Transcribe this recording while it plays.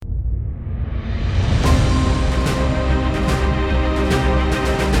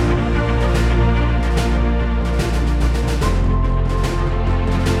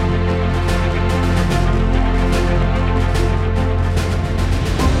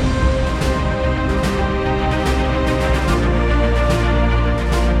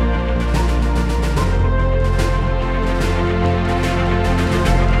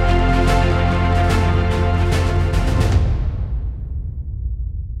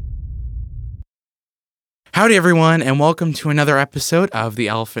Howdy, everyone, and welcome to another episode of the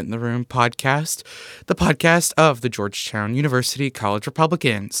Elephant in the Room podcast, the podcast of the Georgetown University College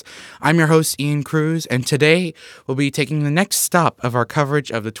Republicans. I'm your host, Ian Cruz, and today we'll be taking the next stop of our coverage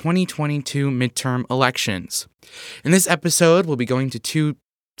of the 2022 midterm elections. In this episode, we'll be going to two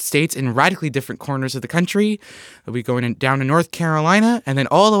states in radically different corners of the country. We'll be going down to North Carolina and then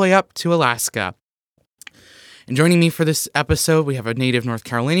all the way up to Alaska. And joining me for this episode, we have a native North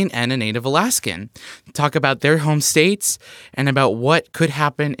Carolinian and a native Alaskan to talk about their home states and about what could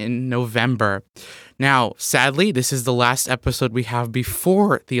happen in November. Now, sadly, this is the last episode we have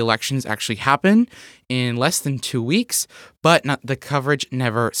before the elections actually happen in less than 2 weeks, but the coverage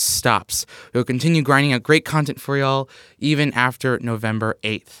never stops. We'll continue grinding out great content for y'all even after November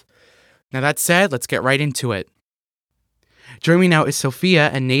 8th. Now, that said, let's get right into it. Joining me now is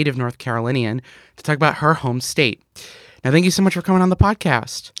Sophia, a native North Carolinian, to talk about her home state. Now, thank you so much for coming on the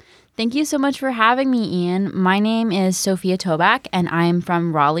podcast. Thank you so much for having me, Ian. My name is Sophia Toback, and I'm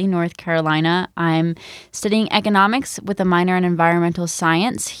from Raleigh, North Carolina. I'm studying economics with a minor in environmental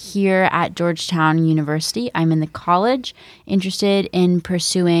science here at Georgetown University. I'm in the college, interested in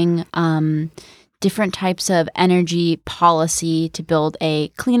pursuing different types of energy policy to build a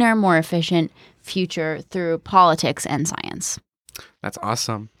cleaner, more efficient future through politics and science. That's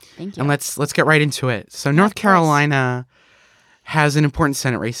awesome. Thank you. And let's get right into it. So North Carolina has an important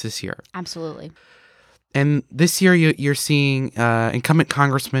Senate race this year. Absolutely. And this year you're seeing incumbent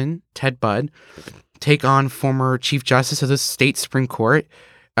Congressman Ted Budd take on former Chief Justice of the State Supreme Court,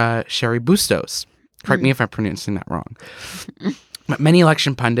 Cheri Bustos. Correct me if I'm pronouncing that wrong. But many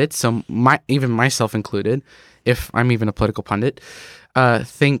election pundits, so even myself included, if I'm even a political pundit,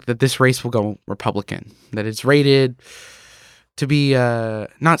 think that this race will go Republican, that it's rated to be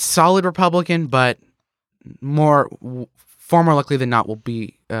not solid Republican, but far more likely than not will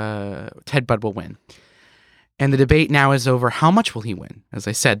be Ted Budd will win. And the debate now is over how much will he win. As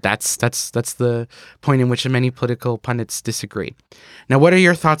I said, that's the point in which many political pundits disagree. Now, what are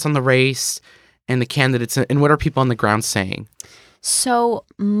your thoughts on the race and the candidates, and what are people on the ground saying? So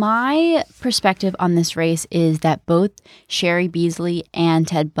my perspective on this race is that both Cheri Beasley and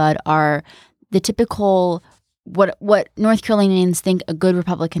Ted Budd are the typical what North Carolinians think a good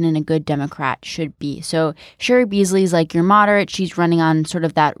Republican and a good Democrat should be. So Cheri Beasley is like your moderate. She's running on sort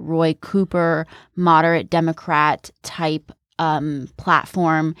of that Roy Cooper moderate Democrat type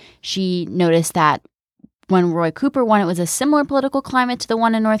platform. She noticed that when Roy Cooper won, it was a similar political climate to the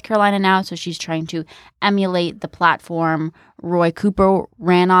one in North Carolina now, so she's trying to emulate the platform Roy Cooper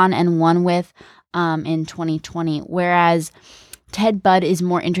ran on and won with in 2020. Whereas Ted Budd is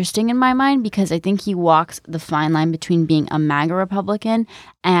more interesting in my mind because I think he walks the fine line between being a MAGA Republican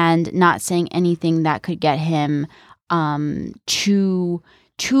and not saying anything that could get him too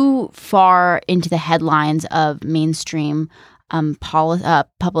far into the headlines of mainstream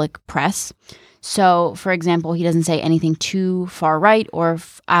public press. So, for example, he doesn't say anything too far right or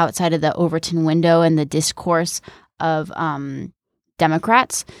outside of the Overton window and the discourse of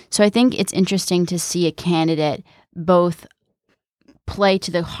Democrats. So I think it's interesting to see a candidate both play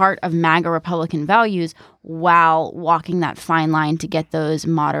to the heart of MAGA Republican values while walking that fine line to get those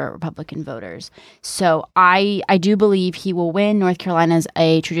moderate Republican voters. So I do believe he will win. North Carolina is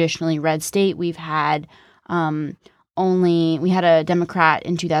a traditionally red state. We had a Democrat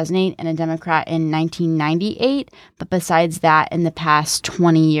in 2008 and a Democrat in 1998. But besides that, in the past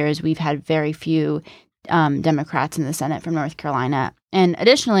 20 years, we've had very few Democrats in the Senate from North Carolina. And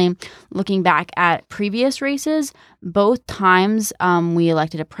additionally, looking back at previous races, both times we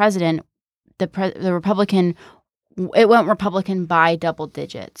elected a president, the Republican, it went Republican by double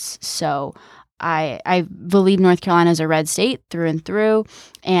digits. So I believe North Carolina is a red state through and through,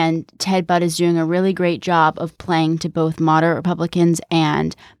 and Ted Budd is doing a really great job of playing to both moderate Republicans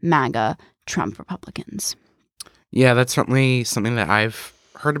and MAGA Trump Republicans. Yeah, that's certainly something that I've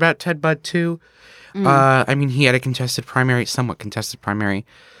heard about Ted Budd too. I mean, he had a somewhat contested primary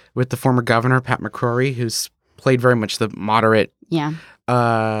with the former governor, Pat McCrory, who's played very much the moderate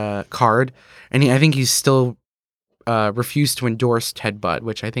card. And I think he's still refused to endorse Ted Budd,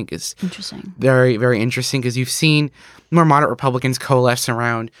 which I think is interesting. Very, very interesting because you've seen more moderate Republicans coalesce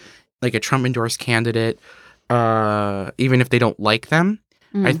around like a Trump-endorsed candidate, even if they don't like them.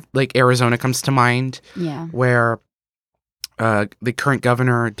 Like Arizona comes to mind, where the current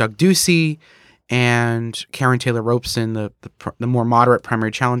governor, Doug Ducey, and Karen Taylor Robeson, the more moderate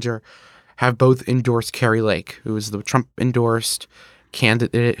primary challenger, have both endorsed Kari Lake, who is the Trump-endorsed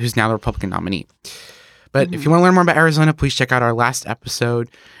candidate who's now the Republican nominee. But if you want to learn more about Arizona, please check out our last episode.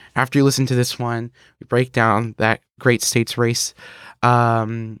 After you listen to this one, we break down that great state's race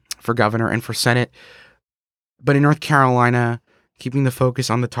for governor and for Senate. But in North Carolina, keeping the focus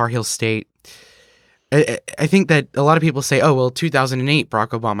on the Tar Heel state, I think that a lot of people say, oh, well, 2008, Barack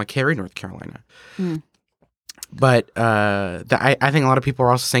Obama carried North Carolina. Mm. But I think a lot of people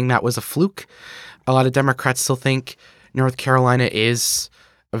are also saying that was a fluke. A lot of Democrats still think North Carolina is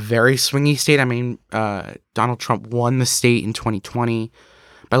a very swingy state. I mean, Donald Trump won the state in 2020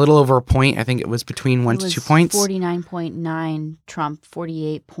 by a little over a point. I think it was between 1 to 2 points. 49.9 Trump,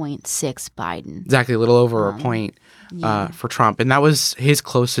 48.6 Biden. Exactly, a little over a point for Trump. And that was his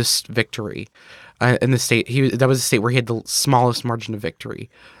closest victory in the state. That was a state where he had the smallest margin of victory.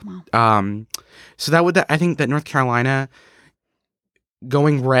 Wow. So I think that North Carolina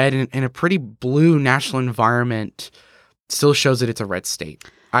going red in a pretty blue national environment still shows that it's a red state.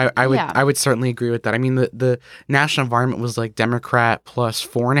 I would certainly agree with that. I mean, the national environment was like Democrat plus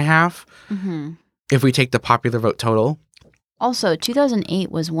 4.5 if we take the popular vote total. Also,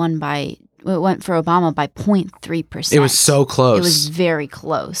 2008 was won by, it went for Obama by 0.3%. It was so close. It was very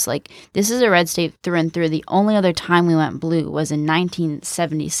close. Like, this is a red state through and through. The only other time we went blue was in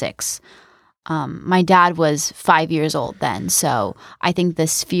 1976. My dad was 5 years old then, so I think the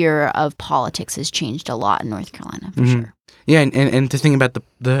sphere of politics has changed a lot in North Carolina, for sure. Yeah, and to think about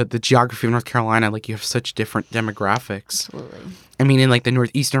the geography of North Carolina, like you have such different demographics. Absolutely. I mean, in like the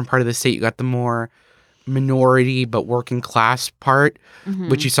northeastern part of the state, you got the more minority but working class part,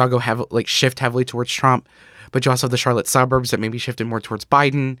 which you saw shift heavily towards Trump. But you also have the Charlotte suburbs that maybe shifted more towards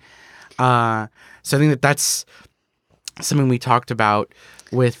Biden. So I think that's something we talked about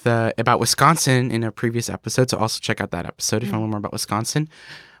Wisconsin in a previous episode. So also check out that episode if you want to learn more about Wisconsin.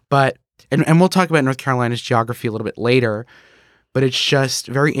 But and we'll talk about North Carolina's geography a little bit later. But it's just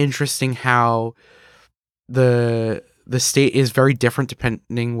very interesting how the state is very different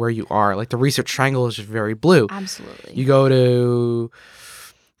depending where you are. Like the Research Triangle is just very blue. Absolutely. You go to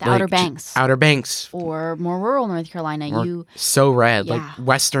the Outer Banks. Outer Banks. Or more rural North Carolina. So red. Yeah. Like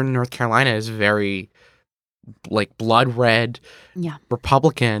Western North Carolina is very like blood red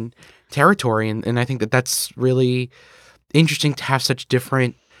Republican territory. And I think that that's really interesting to have such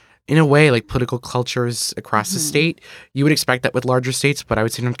different, in a way, like political cultures across the state. You would expect that with larger states, but I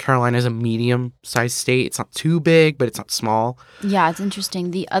would say North Carolina is a medium-sized state. It's not too big, but it's not small. Yeah, it's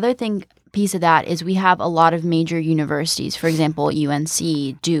interesting. The other piece of that is we have a lot of major universities. For example,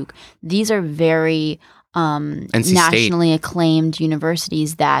 UNC, Duke. These are very nationally acclaimed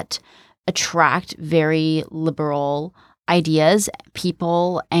universities that attract very liberal ideas,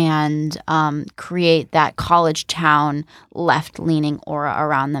 people, and create that college town left-leaning aura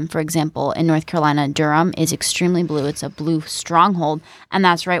around them. For example, in North Carolina, Durham is extremely blue. It's a blue stronghold, and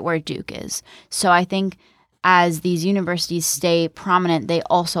that's right where Duke is. So I think as these universities stay prominent, they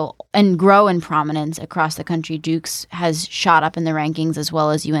also and grow in prominence across the country. Duke's has shot up in the rankings as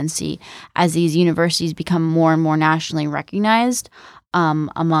well as UNC. As these universities become more and more nationally recognized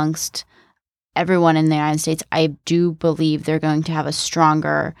amongst everyone in the United States, I do believe they're going to have a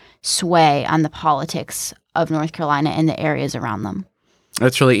stronger sway on the politics of North Carolina and the areas around them.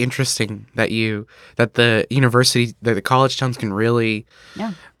 That's really interesting that the university, that the college towns can really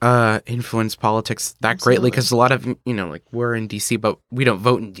influence politics that greatly, because a lot of, like we're in D.C., but we don't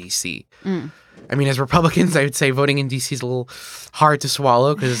vote in D.C. I mean, as Republicans, I would say voting in D.C. is a little hard to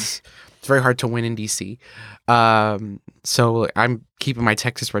swallow because it's very hard to win in D.C. So I'm keeping my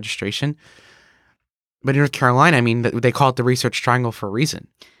Texas registration. But in North Carolina, I mean, they call it the Research Triangle for a reason.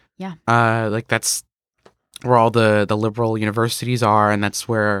 Yeah. Like that's where all the liberal universities are, and that's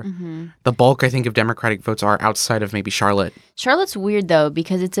where the bulk, I think, of Democratic votes are outside of maybe Charlotte. Charlotte's weird, though,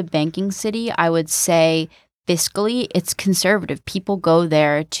 because it's a banking city. I would say fiscally, it's conservative. People go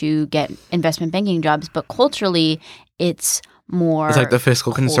there to get investment banking jobs, but culturally, it's more. It's like the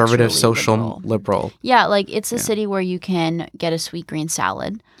fiscal conservative, social liberal. Yeah, like it's a city where you can get a sweet green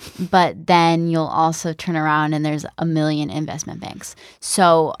salad, but then you'll also turn around and there's a million investment banks.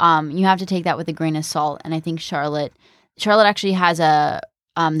 So you have to take that with a grain of salt. And I think Charlotte actually has the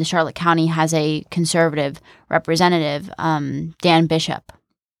Charlotte County has a conservative representative, Dan Bishop.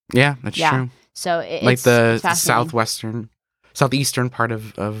 Yeah, that's true. So it's like the southeastern part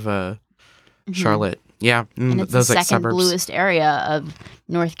of Charlotte. Yeah, and it's those the like second suburbs. Bluest area of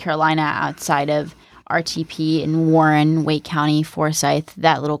North Carolina outside of RTP and Warren, Wake County, Forsyth.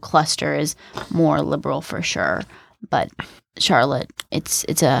 That little cluster is more liberal for sure. But Charlotte, it's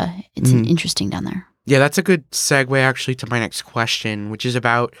interesting down there. Yeah, that's a good segue actually to my next question, which is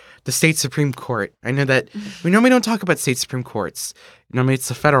about the state Supreme Court. I know that we normally don't talk about state Supreme Courts. Normally it's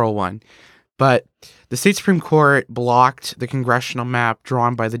the federal one. But the state Supreme Court blocked the congressional map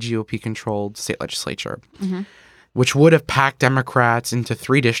drawn by the GOP-controlled state legislature. which would have packed Democrats into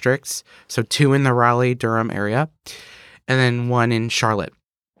 3 districts, so 2 in the Raleigh-Durham area, and then 1 in Charlotte.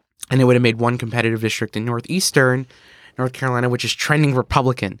 And it would have made 1 competitive district in northeastern North Carolina, which is trending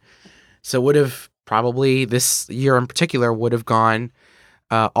Republican. So it would have probably, this year in particular, would have gone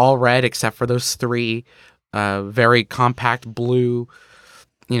all red except for those 3 very compact blue.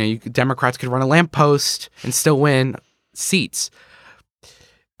 Democrats could run a lamppost and still win seats.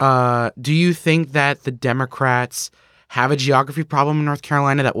 Do you think that the Democrats have a geography problem in North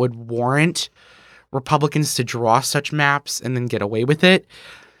Carolina that would warrant Republicans to draw such maps and then get away with it?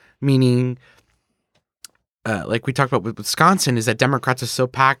 Meaning, like we talked about with Wisconsin, is that Democrats are so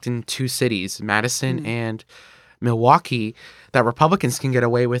packed in 2 cities, Madison and Milwaukee, that Republicans can get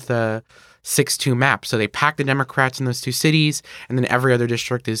away with a 6-2 map. So they pack the Democrats in those 2 cities, and then every other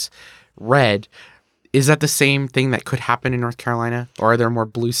district is red. Is that the same thing that could happen in North Carolina? Or are there more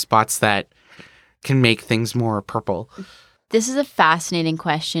blue spots that can make things more purple? This is a fascinating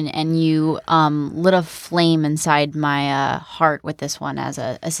question, and you lit a flame inside my heart with this one as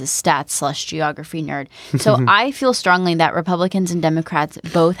a stats/geography nerd. So I feel strongly that Republicans and Democrats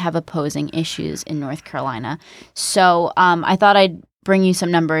both have opposing issues in North Carolina. So I thought I'd bring you some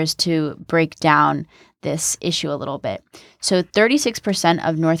numbers to break down this issue a little bit. So 36%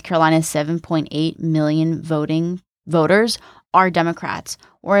 of North Carolina's 7.8 million voters are Democrats,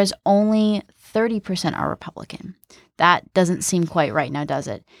 whereas only 30% are Republican. That doesn't seem quite right now, does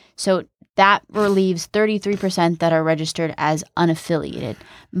it? So that relieves 33% that are registered as unaffiliated.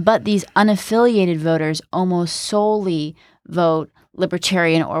 But these unaffiliated voters almost solely vote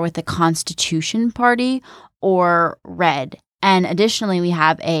Libertarian or with the Constitution Party or red. And additionally, we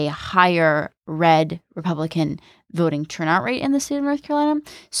have a higher red Republican voting turnout rate in the state of North Carolina.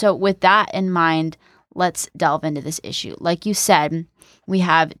 So with that in mind, let's delve into this issue. Like you said, we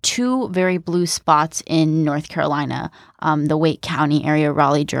have 2 very blue spots in North Carolina, the Wake County area,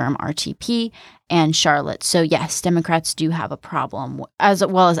 Raleigh-Durham, RTP, and Charlotte. So yes, Democrats do have a problem, as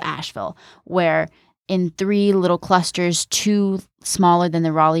well as Asheville, where in 3 little clusters, 2 smaller than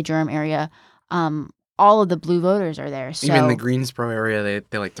the Raleigh-Durham area, all of the blue voters are there. So, even the Greensboro area,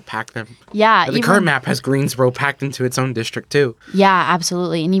 they like to pack them. Yeah. The current map has Greensboro packed into its own district, too. Yeah,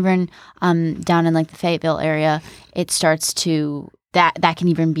 absolutely. And even down in like the Fayetteville area, it starts to, that can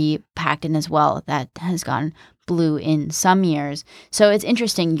even be packed in as well. That has gone blue in some years. So it's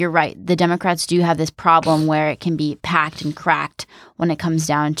interesting. You're right. The Democrats do have this problem where it can be packed and cracked when it comes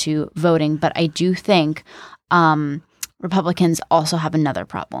down to voting. But I do think Republicans also have another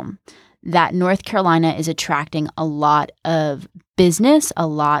problem, that North Carolina is attracting a lot of business, a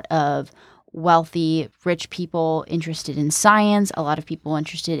lot of wealthy, rich people interested in science, a lot of people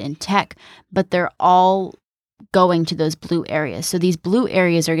interested in tech, but they're all going to those blue areas. So these blue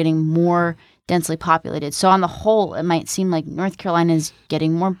areas are getting more densely populated. So on the whole, it might seem like North Carolina is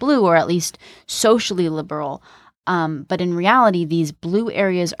getting more blue, or at least socially liberal. But in reality, these blue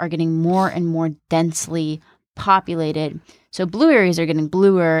areas are getting more and more densely populated. So blue areas are getting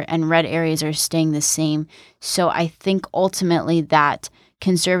bluer and red areas are staying the same. So I think ultimately that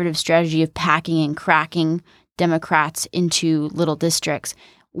conservative strategy of packing and cracking Democrats into little districts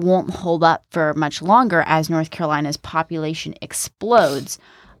won't hold up for much longer as North Carolina's population explodes.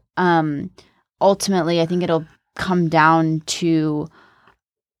 Ultimately, I think it'll come down to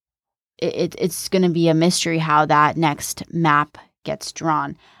it's going to be a mystery how that next map gets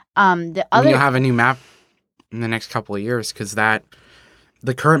drawn. You'll have a new map in the next couple of years, because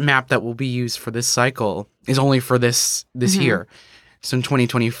the current map that will be used for this cycle is only for this year. So in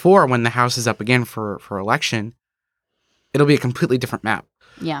 2024, when the House is up again for election, it'll be a completely different map.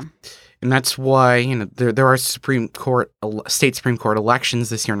 Yeah. And that's why there are state Supreme Court elections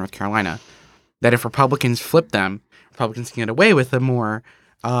this year in North Carolina, that if Republicans flip them, Republicans can get away with a more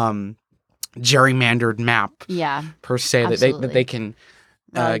gerrymandered map. Yeah. Per se, that they can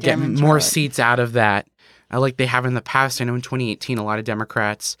get more seats out of that. Like they have in the past. I know in 2018, a lot of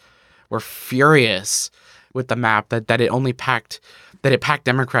Democrats were furious with the map that it packed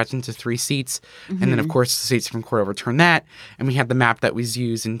Democrats into 3 seats. And then, of course, the state Supreme Court overturned that. And we had the map that was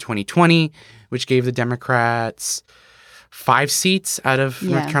used in 2020, which gave the Democrats 5 seats out of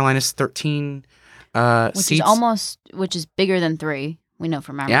North Carolina's 13 seats. Which is bigger than 3. We know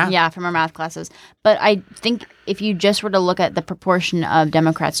from our from our math classes. But I think if you just were to look at the proportion of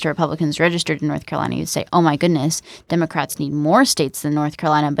Democrats to Republicans registered in North Carolina, you'd say, oh my goodness, Democrats need more states than North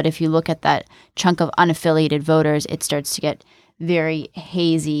Carolina. But if you look at that chunk of unaffiliated voters, it starts to get very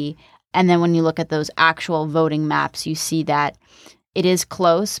hazy. And then when you look at those actual voting maps, you see that it is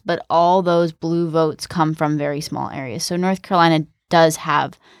close, but all those blue votes come from very small areas. So North Carolina does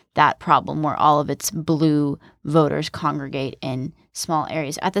have that problem where all of its blue voters congregate in small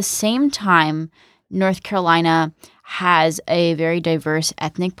areas. At the same time, North Carolina has a very diverse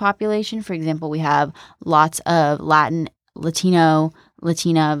ethnic population. For example, we have lots of Latina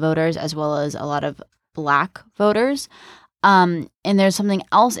voters, as well as a lot of Black voters. And there's something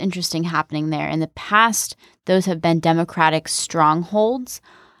else interesting happening there. In the past, those have been Democratic strongholds,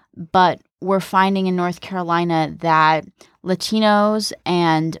 but we're finding in North Carolina that Latinos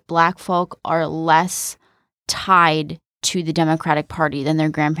and Black folk are less tied to the Democratic Party than their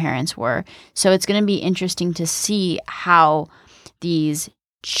grandparents were. So it's going to be interesting to see how these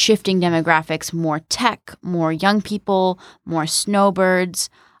shifting demographics, more tech, more young people, more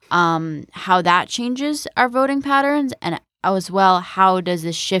snowbirds, how that changes our voting patterns, and as well, how does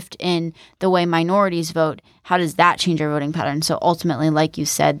this shift in the way minorities vote, how does that change our voting pattern? So ultimately, like you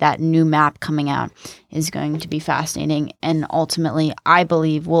said, that new map coming out is going to be fascinating, and ultimately, I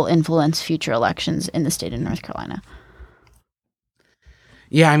believe, will influence future elections in the state of North Carolina.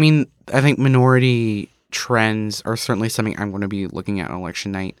 Yeah, I mean, I think minority trends are certainly something I'm going to be looking at on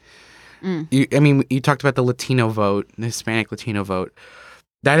election night. You talked about the Latino vote, the Hispanic Latino vote.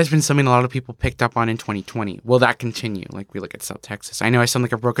 That has been something a lot of people picked up on in 2020. Will that continue? Like, we look at South Texas. I know I sound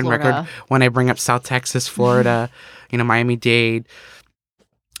like a broken record when I bring up South Texas, Florida, Miami-Dade,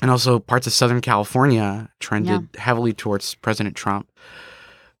 and also parts of Southern California trended heavily towards President Trump.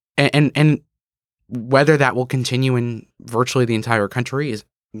 And whether that will continue in virtually the entire country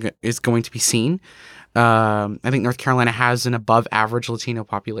is going to be seen. I think North Carolina has an above-average Latino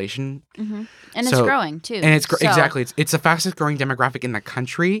population, and it's growing too. And exactly, it's the fastest-growing demographic in the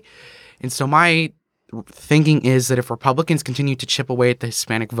country. And so my thinking is that if Republicans continue to chip away at the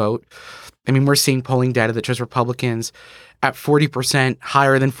Hispanic vote, I mean, we're seeing polling data that shows Republicans at 40%,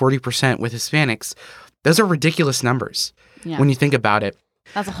 higher than 40% with Hispanics. Those are ridiculous numbers when you think about it.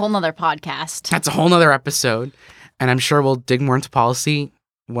 That's a whole nother podcast. That's a whole nother episode. And I'm sure we'll dig more into policy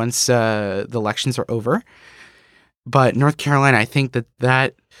once the elections are over. But North Carolina, I think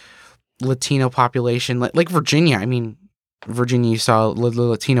that Latino population, like Virginia, I mean, Virginia, you saw the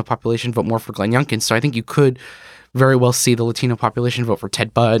Latino population vote more for Glenn Youngkin. So I think you could very well see the Latino population vote for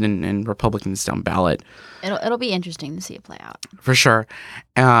Ted Budd and Republicans down ballot. It'll be interesting to see it play out. For sure.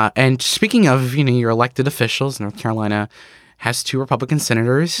 And speaking of, your elected officials, North Carolina has 2 Republican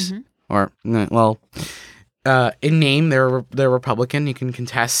senators, in name, they're Republican. You can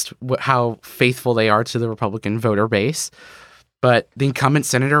contest how faithful they are to the Republican voter base. But the incumbent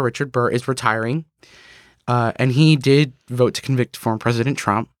Senator Richard Burr is retiring. And he did vote to convict former President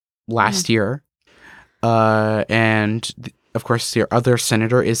Trump last year. And, of course, the other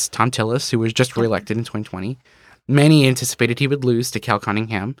senator is Tom Tillis, who was just reelected in 2020. Many anticipated he would lose to Cal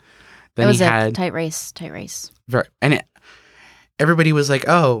Cunningham. Then it was a tight race. Everybody was like,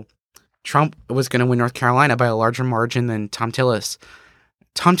 oh, Trump was going to win North Carolina by a larger margin than Tom Tillis.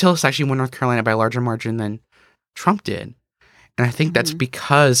 Tom Tillis actually won North Carolina by a larger margin than Trump did. And I think that's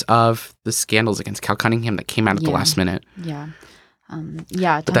because of the scandals against Cal Cunningham that came out at the last minute. Yeah. Tom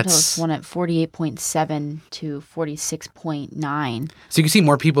Tillis won at 48.7 to 46.9. So you can see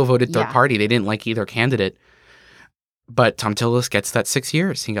more people voted third party. They didn't like either candidate. But Tom Tillis gets that 6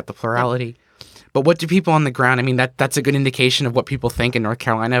 years. He got the plurality. Yep. But what do people on the ground? I mean, that's a good indication of what people think in North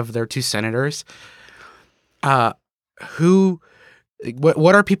Carolina of their 2 senators. What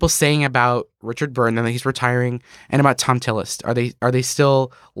are people saying about Richard Burr now that he's retiring, and about Tom Tillis? Are they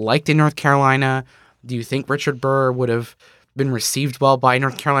still liked in North Carolina? Do you think Richard Burr would have been received well by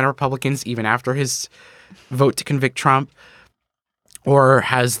North Carolina Republicans even after his vote to convict Trump? Or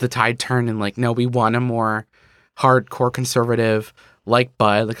has the tide turned and no, we want a more hardcore conservative like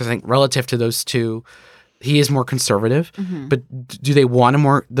Budd, because I think relative to those 2, he is more conservative. But do they want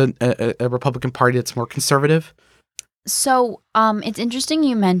a Republican Party that's more conservative? So it's interesting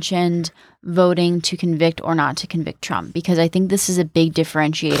you mentioned voting to convict or not to convict Trump, because I think this is a big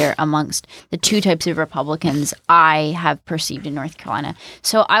differentiator amongst the 2 types of Republicans I have perceived in North Carolina.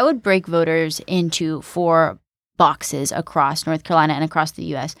 So I would break voters into 4 boxes across North Carolina and across the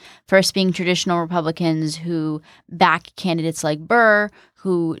U.S. First being traditional Republicans who back candidates like Burr,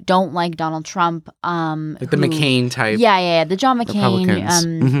 who don't like Donald Trump. The McCain type. Yeah. The John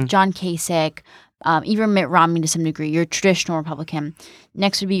McCain, John Kasich, even Mitt Romney to some degree. Your traditional Republican.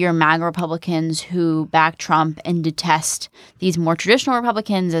 Next would be your MAGA Republicans who back Trump and detest these more traditional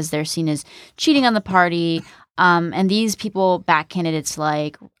Republicans as they're seen as cheating on the party. And these people back candidates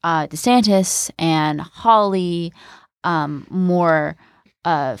like DeSantis and Hawley, more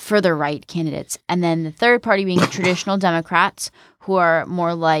further right candidates. And then the third party being traditional Democrats who are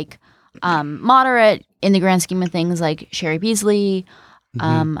more like moderate in the grand scheme of things, like Sherry Beasley,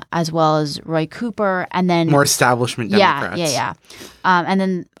 as well as Roy Cooper, and then more establishment Democrats. Yeah. And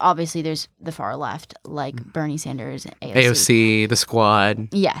then obviously there's the far left, like Bernie Sanders, AOC, the Squad.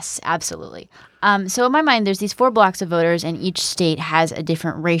 Yes, absolutely. So in my mind, there's these 4 blocks of voters, and each state has a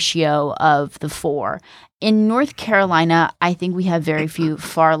different ratio of the 4. In North Carolina, I think we have very few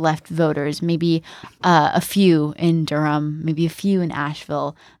far left voters, maybe a few in Durham, maybe a few in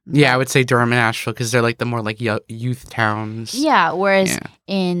Asheville. Yeah, I would say Durham and Asheville because they're like the more like youth towns. Yeah, whereas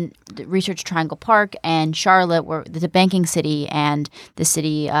in the Research Triangle Park and Charlotte, where there's a banking city, and the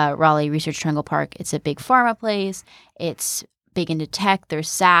city Raleigh Research Triangle Park, it's a big pharma place. It's big into tech. There's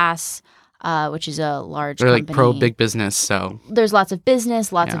SAS. Which is a large They're company. like pro big business, so there's lots of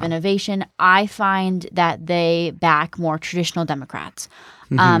business, lots of innovation. I find that they back more traditional Democrats,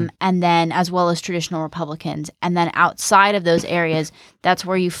 and then as well as traditional Republicans. And then outside of those areas, that's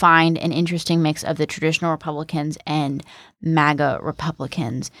where you find an interesting mix of the traditional Republicans and MAGA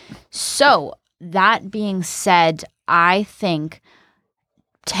Republicans. So that being said, I think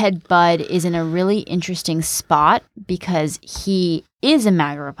Ted Budd is in a really interesting spot because he is a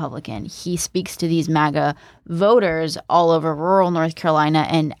MAGA Republican. He speaks to these MAGA voters all over rural North Carolina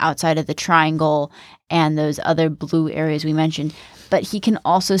and outside of the Triangle and those other blue areas we mentioned. But he can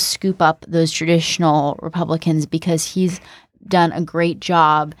also scoop up those traditional Republicans because he's done a great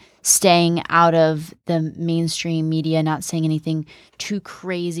job staying out of the mainstream media, not saying anything too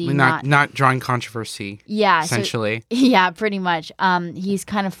crazy. Not drawing controversy. Yeah. Essentially. Pretty much. He's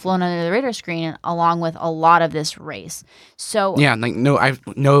kind of flown under the radar screen along with a lot of this race. So yeah, like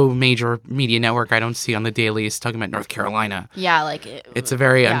no major media network I don't see on the daily is talking about North Carolina. Yeah, it's a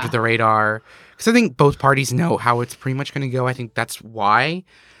very under the radar because I think both parties know how it's pretty much going to go. I think that's why.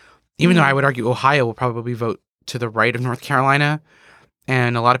 Even though I would argue Ohio will probably vote to the right of North Carolina.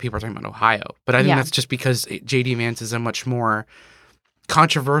 And a lot of people are talking about Ohio. But I think that's just because J.D. Vance is a much more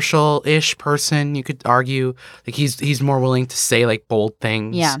controversial-ish person, you could argue. Like he's more willing to say like bold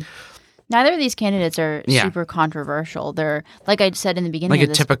things. Yeah. Neither of these candidates are super controversial. They're, like I said in the beginning like of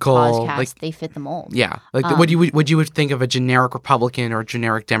this typical, podcast, like, they fit the mold. Yeah. Like what you would think of a generic Republican or a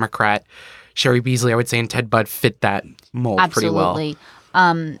generic Democrat. Sherry Beasley, I would say, and Ted Budd fit that mold pretty well.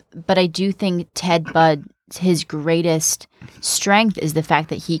 Absolutely. But I do think Ted Budd, his greatest strength is the fact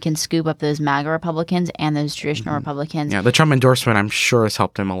that he can scoop up those MAGA Republicans and those traditional Republicans. Yeah, the Trump endorsement, I'm sure, has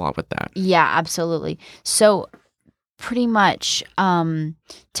helped him a lot with that. Yeah, absolutely. So pretty much to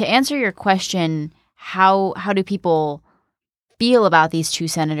answer your question, how do people feel about these 2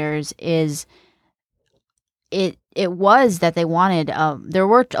 senators is it was that they wanted, there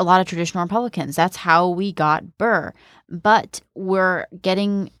were a lot of traditional Republicans. That's how we got Burr. But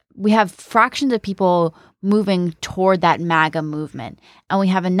we have fractions of people moving toward that MAGA movement. And we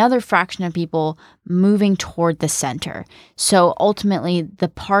have another fraction of people moving toward the center. So ultimately, the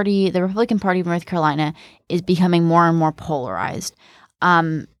Republican Party of North Carolina is becoming more and more polarized.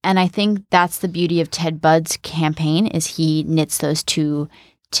 And I think that's the beauty of Ted Budd's campaign is he knits those 2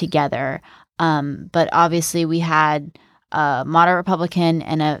 together. But obviously, we had a moderate Republican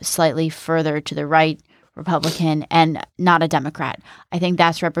and a slightly further to the right Republican and not a Democrat. I think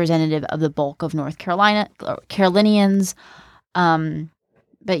that's representative of the bulk of North Carolinians.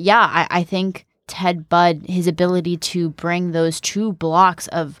 But yeah, I think Ted Budd, his ability to bring those 2 blocks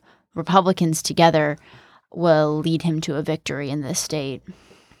of Republicans together will lead him to a victory in this state.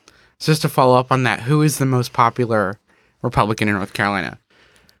 So just to follow up on that, who is the most popular Republican in North Carolina?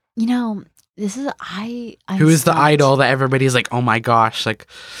 This is who is the idol that everybody's like, oh my gosh, like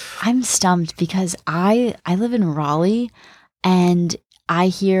I'm stumped because I live in Raleigh and I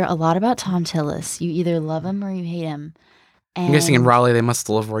hear a lot about Tom Tillis. You either love him or you hate him. And I'm guessing in Raleigh they must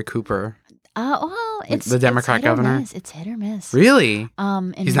love Roy Cooper. Well, it's the Democrat governor. It's hit or miss. Really?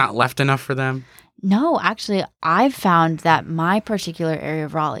 He's not left enough for them? No, actually, I've found that my particular area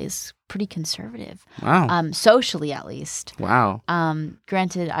of Raleigh is pretty conservative. Wow. Socially, at least. Wow.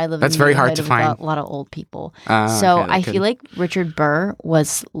 Granted, I live That's in very hard to find. A lot of old people. Okay, I feel like Richard Burr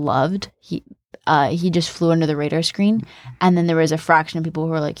was loved. He just flew under the radar screen, and then there was a fraction of people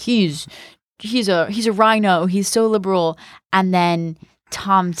who were like, he's a rhino. He's so liberal. And then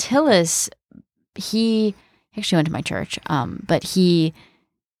Tom Tillis, he actually went to my church, but he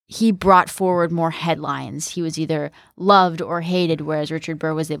brought forward more headlines. He was either loved or hated, whereas Richard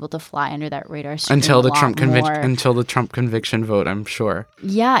Burr was able to fly under that radar screen until the Trump conviction vote, I'm sure.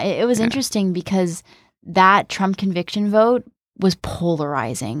 Yeah, it was interesting because that Trump conviction vote was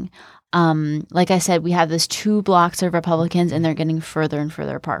polarizing. Like I said, we have those two blocks of Republicans, and they're getting further and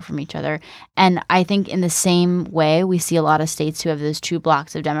further apart from each other. And I think in the same way, we see a lot of states who have those two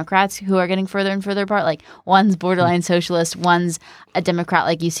blocks of Democrats who are getting further and further apart. Like one's borderline socialist, one's a Democrat,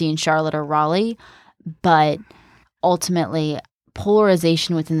 like you see in Charlotte or Raleigh. But ultimately,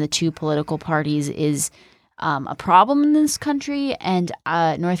 polarization within the two political parties is a problem in this country, and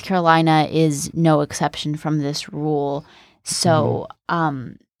North Carolina is no exception from this rule. So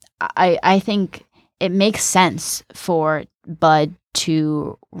I think it makes sense for Bud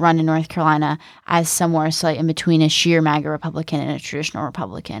to run in North Carolina as somewhere slight in between a sheer MAGA Republican and a traditional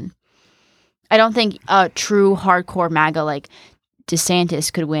Republican. I don't think a true hardcore MAGA like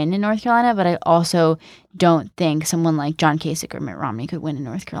DeSantis could win in North Carolina, but I also don't think someone like John Kasich or Mitt Romney could win in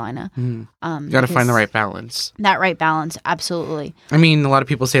North Carolina. You got to find the right balance. That right balance, absolutely. I mean, a lot of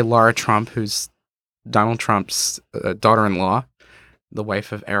people say Laura Trump, who's Donald Trump's daughter-in-law, the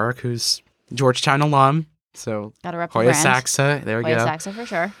wife of Eric, who's Georgetown alum. So got to rep the Hoya brand. Saxa, there we Hoya go. Saxa for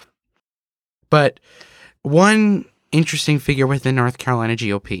sure. But one interesting figure within North Carolina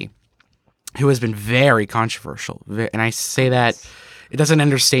GOP who has been very controversial, and I say that it does an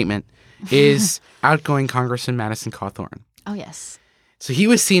understatement, is outgoing Congressman Madison Cawthorn. Oh, yes. So he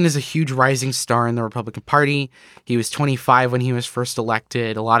was seen as a huge rising star in the Republican Party. He was 25 when he was first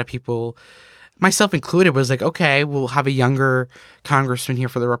elected. A lot of people, myself included, was like, okay, we'll have a younger congressman here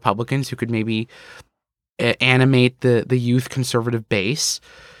for the Republicans who could maybe animate the youth conservative base.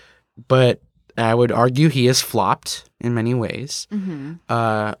 But I would argue he has flopped in many ways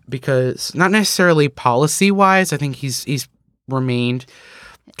because not necessarily policy-wise. I think he's remained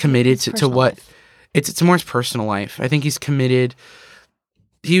committed to what it's more his personal life. I think he's committed.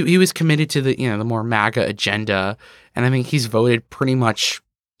 He was committed to the more MAGA agenda, and I think he's voted pretty much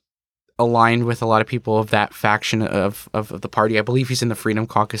aligned with a lot of people of that faction of the party. I believe he's in the Freedom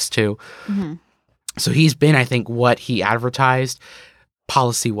Caucus too. So he's been, I think, what he advertised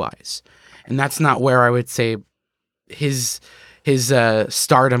policy-wise. And that's not where I would say his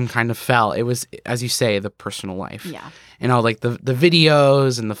stardom kind of fell. It was, as you say, the personal life. Yeah. And all like the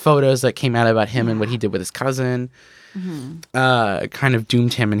videos and the photos that came out about him and what he did with his cousin kind of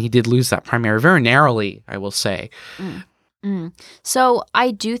doomed him. And he did lose that primary very narrowly, I will say. So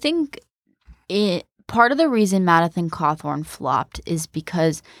I do think part of the reason Madison Cawthorn flopped is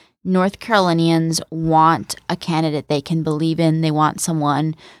because North Carolinians want a candidate they can believe in. They want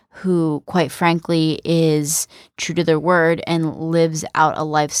someone who, quite frankly, is true to their word and lives out a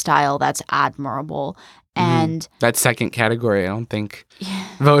lifestyle that's admirable. And that second category, I don't think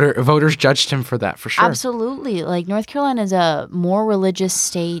voters judged him for that, for sure. Absolutely. Like, North Carolina is a more religious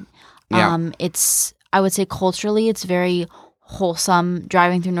state. It's, I would say, culturally, it's very wholesome.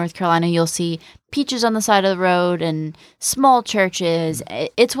 Driving through North Carolina, you'll see peaches on the side of the road and small churches.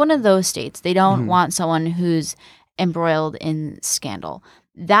 It's one of those states. They don't want someone who's embroiled in scandal.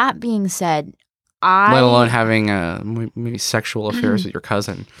 That being said, let alone having maybe sexual affairs with your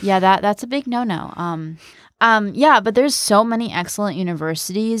cousin. Yeah, that's a big no-no. But there's so many excellent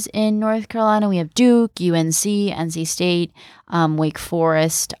universities in North Carolina. We have Duke, UNC, NC State, Wake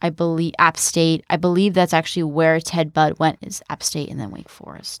Forest, I believe App State. I believe that's actually where Ted Budd went, is App State and then Wake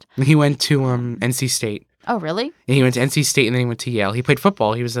Forest. He went to NC State. Oh, really? Yeah, he went to NC State and then he went to Yale. He played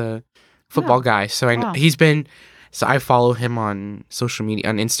football. He was a football guy. So he's been. So I follow him on social media,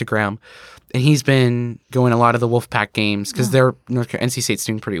 on Instagram, and he's been going a lot of the Wolfpack games because NC State's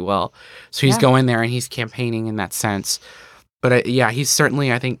doing pretty well. So he's going there and he's campaigning in that sense. But he's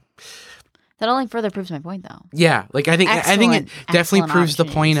certainly, I think. That only further proves my point, though. Yeah, like I think it definitely proves the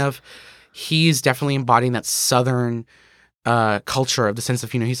point of he's definitely embodying that Southern culture of the sense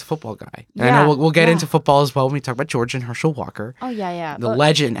of, he's a football guy. And I know we'll get into football as well when we talk about Georgia and Herschel Walker. Oh, yeah. The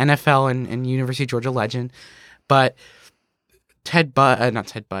legend, NFL and University of Georgia legend. But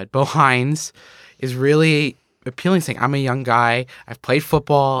Bo Hines is really appealing, saying, I'm a young guy. I've played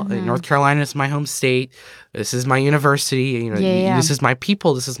football. North Carolina is my home state. This is my university. This is my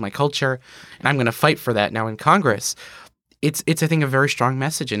people. This is my culture. And I'm going to fight for that now in Congress. It's I think, a very strong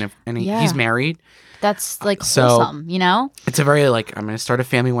message. And he's married. That's like wholesome, It's a very I'm going to start a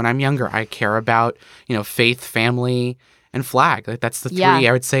family when I'm younger. I care about, faith, family, and flag. Like that's the three,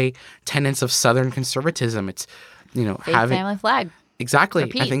 I would say, tenets of Southern conservatism. It's, faith, having family, flag. Exactly.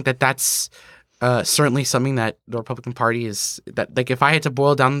 Repeat. I think that's certainly something that the Republican Party is, that like if I had to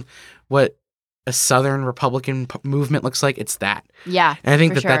boil down what a Southern Republican movement looks like, it's that. Yeah. And I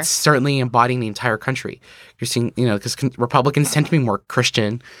think that's certainly embodying the entire country. You're seeing, because Republicans tend to be more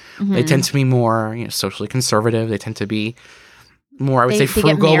Christian. They tend to be more, socially conservative. They tend to be more, I would say,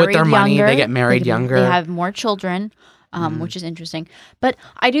 frugal with their money. They get married younger. They have more children. which is interesting. But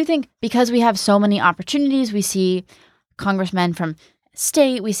I do think because we have so many opportunities, we see congressmen from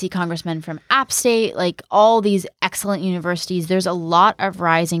state, we see congressmen from App State, like all these excellent universities. There's a lot of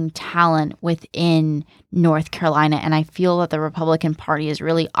rising talent within North Carolina, and I feel that the Republican Party is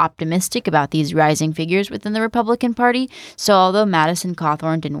really optimistic about these rising figures within the Republican Party. So although Madison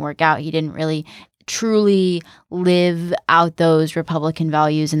Cawthorn didn't work out, he didn't really truly live out those Republican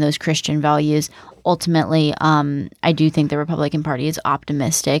values and those Christian values. Ultimately, I do think the Republican Party is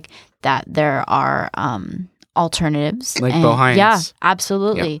optimistic that there are alternatives, like Bo Hines. Yeah,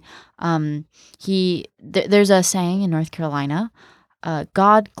 absolutely. There's a saying in North Carolina,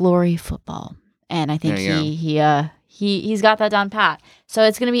 God, glory, football, and I think he's got that down pat. So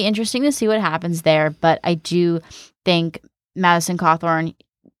it's going to be interesting to see what happens there. But I do think Madison Cawthorn,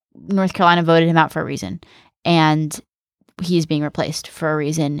 North Carolina voted him out for a reason, and he's being replaced for a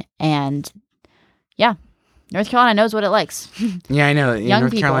reason. And yeah, North Carolina knows what it likes. Yeah, I know. Young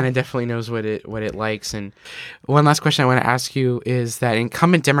North people. Carolina definitely knows what it likes. And one last question I want to ask you is that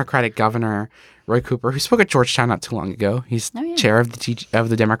incumbent Democratic Governor Roy Cooper, who spoke at Georgetown not too long ago, he's chair of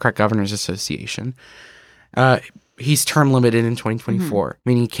the Democrat Governors Association. He's term limited in 2024,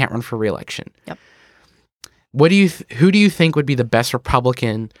 meaning he can't run for re-election. Yep. Who do you think would be the best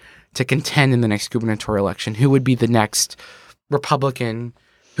Republican to contend in the next gubernatorial election? Who would be the next Republican?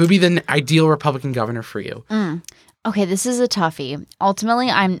 Who would be the ideal Republican governor for you? Okay, this is a toughie. Ultimately,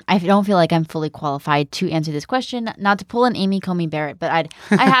 I don't feel like I'm fully qualified to answer this question. Not to pull an Amy Comey Barrett, but I'd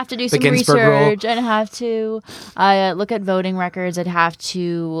have to do some research. I'd have to look at voting records. I'd have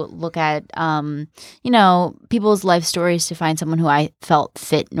to look at people's life stories to find someone who I felt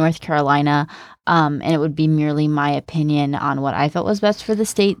fit North Carolina. And it would be merely my opinion on what I felt was best for the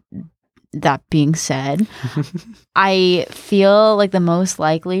state. That being said, I feel like the most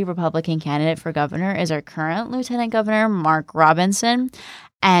likely Republican candidate for governor is our current Lieutenant Governor, Mark Robinson.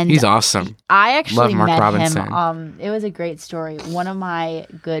 And he's awesome. I actually met Robinson. Him. It was a great story. One of my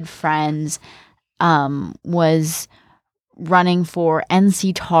good friends was running for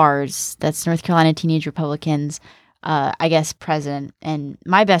NC TARS, that's North Carolina Teenage Republicans, president. And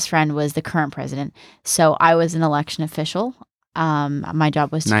my best friend was the current president. So I was an election official. My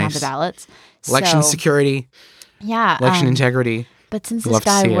job was to count the ballots. Election security. Yeah. Election integrity. But since this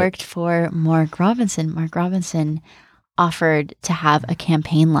guy worked for Mark Robinson offered to have a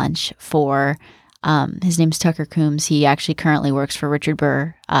campaign lunch for, his name's Tucker Coombs. He actually currently works for Richard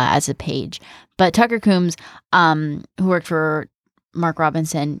Burr as a page. But Tucker Coombs, who worked for Mark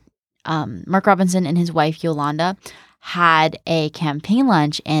Robinson and his wife Yolanda had a campaign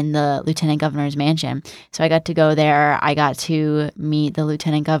lunch in the lieutenant governor's mansion. So I got to go there. I got to meet the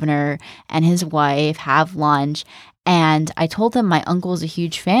lieutenant governor and his wife, have lunch. And I told him my uncle's a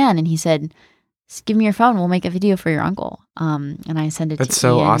huge fan. And he said, give me your phone. We'll make a video for your uncle. And I sent it to Ian. That's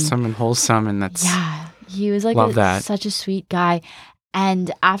so awesome and wholesome. And that's... Yeah. He was like such a sweet guy.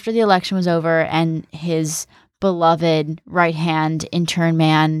 And after the election was over and his beloved right-hand intern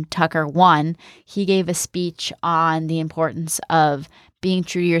man, Tucker, won, he gave a speech on the importance of being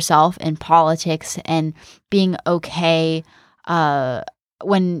true to yourself in politics and being okay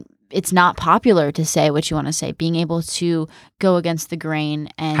when it's not popular to say what you want to say, being able to go against the grain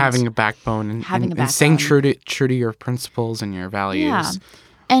and having a backbone and staying true to your principles and your values. Yeah.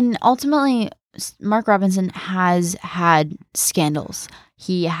 And ultimately, Mark Robinson has had scandals.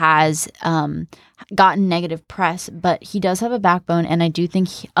 He has gotten negative press, but he does have a backbone, and I do think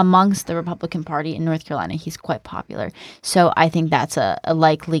amongst the Republican Party in North Carolina, he's quite popular. So I think that's a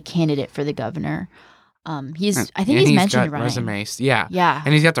likely candidate for the governor. I think he's mentioned running. Resumes, yeah, yeah,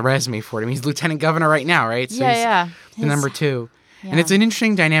 and he's got the resume for it. I mean, he's lieutenant governor right now, right? So he's the number 2. Yeah. And it's an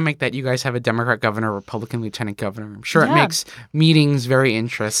interesting dynamic that you guys have a Democrat governor, Republican lieutenant governor. I'm sure it makes meetings very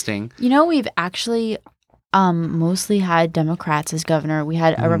interesting. You know, we've actually mostly had Democrats as governor. We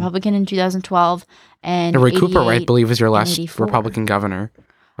had a Republican in 2012 and Roy Cooper, I believe, was your last Republican governor,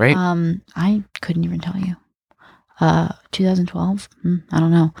 right? I couldn't even tell you. 2012? I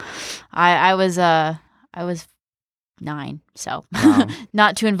don't know. I was 9, so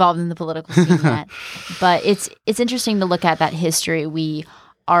not too involved in the political scene yet. But it's interesting to look at that history. We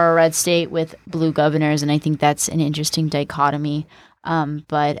are a red state with blue governors, and I think that's an interesting dichotomy.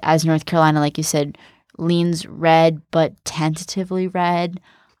 But as North Carolina, like you said, leans red, but tentatively red.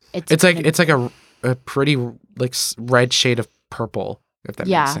 It's like a pretty like red shade of purple, if that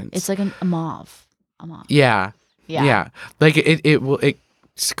makes sense. It's like a mauve. A mauve. Yeah. Like it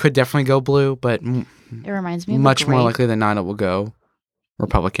could definitely go blue, but it reminds me of much more likely than not it will go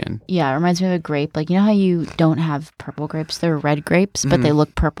Republican. Yeah, it reminds me of a grape. Like, you know how you don't have purple grapes? They're red grapes, but they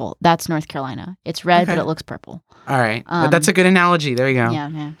look purple. That's North Carolina. It's red, but it looks purple. All right. That's a good analogy. There you go.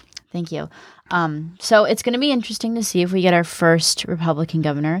 Yeah. Thank you. So it's going to be interesting to see if we get our first Republican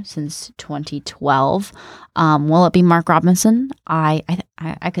governor since 2012. Will it be Mark Robinson? I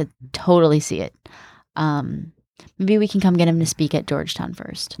could totally see it. Maybe we can come get him to speak at Georgetown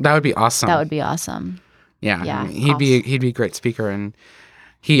first. That would be awesome. That would be awesome. Yeah. He'd be a great speaker, and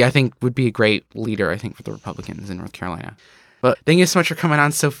he, I think, would be a great leader, I think, for the Republicans in North Carolina. But thank you so much for coming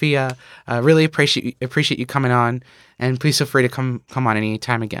on, Sophia. Really appreciate you coming on, and please feel free to come on any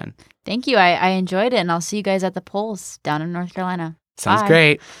time again. Thank you. I enjoyed it, and I'll see you guys at the polls down in North Carolina. Sounds Bye.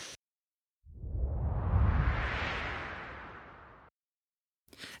 great.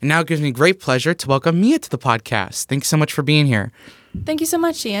 And now it gives me great pleasure to welcome Mia to the podcast. Thanks so much for being here. Thank you so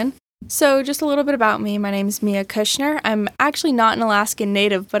much, Ian. So just a little bit about me. My name is Mia Kushner. I'm actually not an Alaskan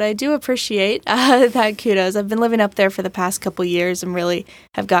native, but I do appreciate that kudos. I've been living up there for the past couple years and really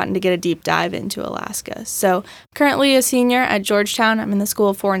have gotten to get a deep dive into Alaska. So currently a senior at Georgetown. I'm in the School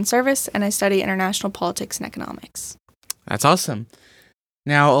of Foreign Service, and I study international politics and economics. That's awesome.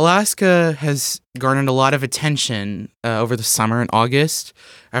 Now, Alaska has garnered a lot of attention over the summer in August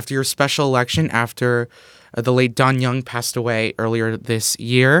after your special election after the late Don Young passed away earlier this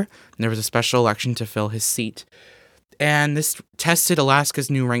year. There was a special election to fill his seat. And this tested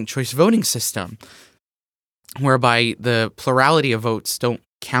Alaska's new ranked choice voting system, whereby the plurality of votes don't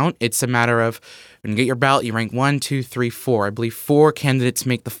count. It's a matter of when you get your ballot, you rank 1, 2, 3, 4. I believe 4 candidates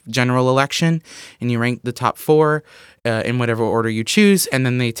make the general election, and you rank the top 4 in whatever order you choose, and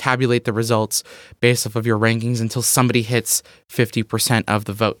then they tabulate the results based off of your rankings until somebody hits 50% of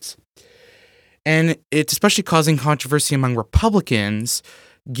the votes. And it's especially causing controversy among Republicans,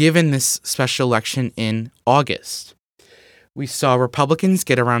 given this special election in August. We saw Republicans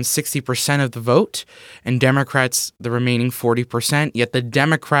get around 60% of the vote and Democrats the remaining 40%, yet the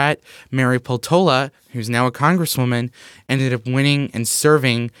Democrat, Mary Peltola, who's now a congresswoman, ended up winning and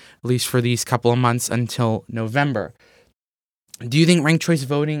serving, at least for these couple of months until November. Do you think ranked choice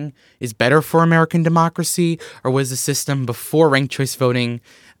voting is better for American democracy, or was the system before ranked choice voting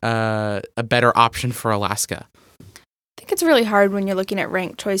a better option for Alaska? I think it's really hard when you're looking at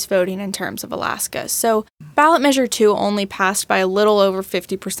ranked choice voting in terms of Alaska. So ballot measure 2 only passed by a little over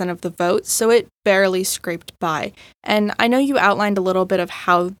 50% of the vote, so it barely scraped by. And I know you outlined a little bit of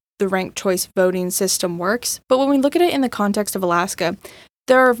how the ranked choice voting system works, but when we look at it in the context of Alaska,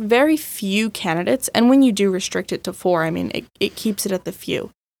 there are very few candidates, and when you do restrict it to 4, I mean, it keeps it at the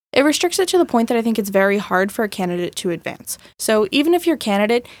few. It restricts it to the point that I think it's very hard for a candidate to advance. So even if your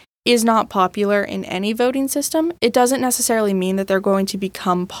candidate is not popular in any voting system, it doesn't necessarily mean that they're going to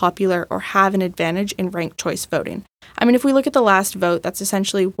become popular or have an advantage in ranked choice voting. I mean, if we look at the last vote, that's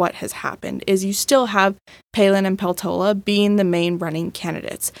essentially what has happened, is you still have Palin and Peltola being the main running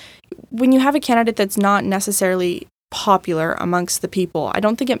candidates. When you have a candidate that's not necessarily popular amongst the people, I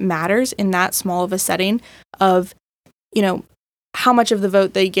don't think it matters in that small of a setting of, how much of the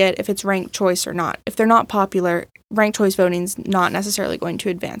vote they get if it's ranked choice or not. If they're not popular, ranked choice voting is not necessarily going to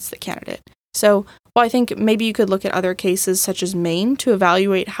advance the candidate. So while I think maybe you could look at other cases such as Maine to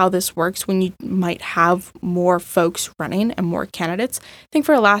evaluate how this works when you might have more folks running and more candidates, I think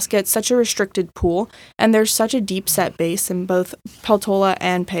for Alaska it's such a restricted pool and there's such a deep set base in both Peltola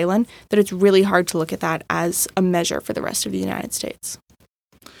and Palin that it's really hard to look at that as a measure for the rest of the United States.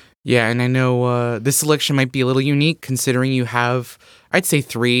 Yeah, and I know this election might be a little unique considering you have, I'd say,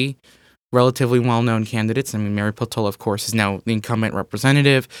 3 relatively well-known candidates. I mean, Mary Peltola, of course, is now the incumbent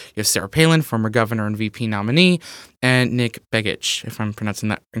representative. You have Sarah Palin, former governor and VP nominee, and Nick Begich. If I'm pronouncing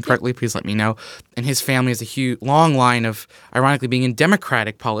that incorrectly, please let me know. And his family has a long line of, ironically, being in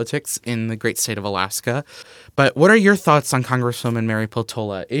Democratic politics in the great state of Alaska. But what are your thoughts on Congresswoman Mary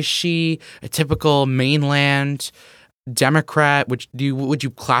Peltola? Is she a typical mainland Democrat? Would you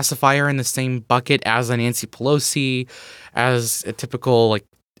classify her in the same bucket as a Nancy Pelosi, as a typical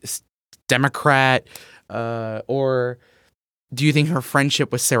Democrat, or do you think her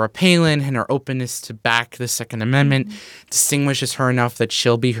friendship with Sarah Palin and her openness to back the Second Amendment distinguishes her enough that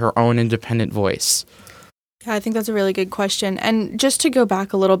she'll be her own independent voice? Yeah, I think that's a really good question. And just to go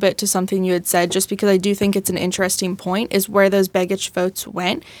back a little bit to something you had said, just because I do think it's an interesting point, is where those Begich votes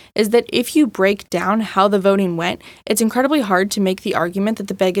went, is that if you break down how the voting went, it's incredibly hard to make the argument that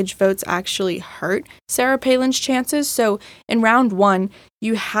the Begich votes actually hurt Sarah Palin's chances. So in round 1,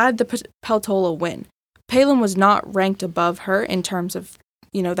 you had the Peltola win. Palin was not ranked above her in terms of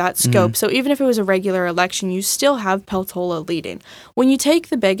that scope. So even if it was a regular election, you still have Peltola leading. When you take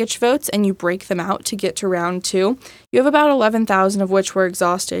the Begich votes and you break them out to get to round 2, you have about 11,000 of which were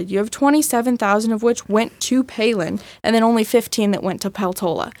exhausted. You have 27,000 of which went to Palin, and then only 15 that went to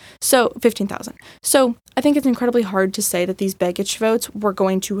Peltola. So 15,000. So I think it's incredibly hard to say that these Begich votes were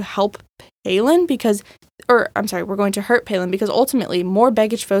going to help Palin we're going to hurt Palin, because ultimately more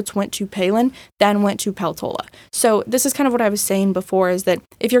Begich votes went to Palin than went to Peltola. So this is kind of what I was saying before, is that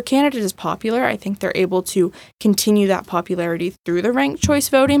if your candidate is popular, I think they're able to continue that popularity through the ranked choice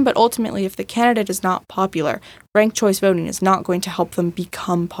voting. But ultimately, if the candidate is not popular, ranked choice voting is not going to help them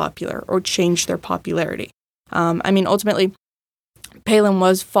become popular or change their popularity. Ultimately, Palin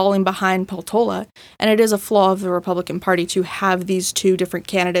was falling behind Peltola, and it is a flaw of the Republican Party to have these two different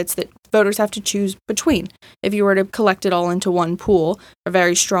candidates that voters have to choose between. If you were to collect it all into one pool, a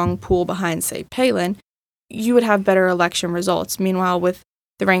very strong pool behind, say, Palin, you would have better election results. Meanwhile, with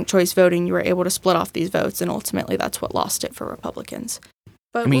the ranked choice voting, you were able to split off these votes, and ultimately that's what lost it for Republicans.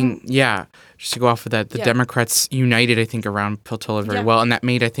 But just to go off of that, the Democrats united, I think, around Peltola very well, and that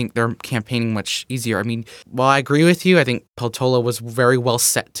made, I think, their campaigning much easier. I mean, while I agree with you, I think Peltola was very well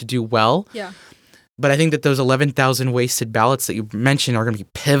set to do well. Yeah. But I think that those 11,000 wasted ballots that you mentioned are going to be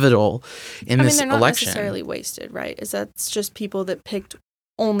pivotal in this election. They're not necessarily wasted, right? That's just people that picked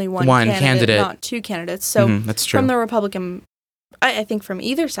only one candidate, not two candidates. So that's true. From the Republican, I think from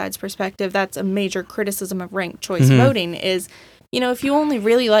either side's perspective, that's a major criticism of ranked choice voting is, if you only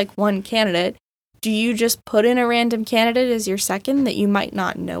really like one candidate, do you just put in a random candidate as your second that you might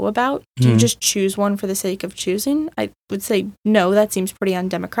not know about? Do you just choose one for the sake of choosing? I would say no, that seems pretty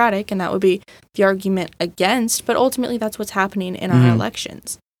undemocratic, and that would be the argument against, but ultimately that's what's happening in our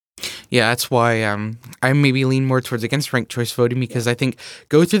elections. Yeah, that's why I maybe lean more towards against ranked choice voting, because I think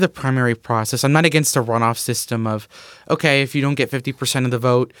go through the primary process. I'm not against a runoff system of, okay, if you don't get 50% of the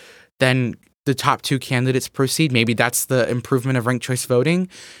vote, then the top two candidates proceed. Maybe that's the improvement of ranked choice voting,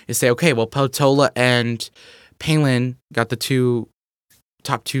 is say, okay, well, Peltola and Palin got the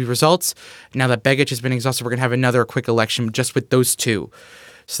top two results. Now that Begich has been exhausted, we're going to have another quick election just with those two.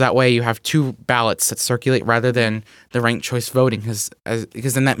 So that way you have two ballots that circulate rather than the ranked choice voting,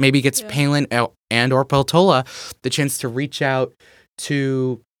 because then that maybe gets Palin and or Peltola the chance to reach out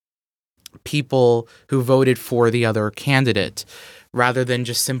to people who voted for the other candidate, rather than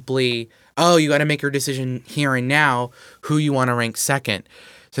just simply, oh, you got to make your decision here and now who you want to rank second.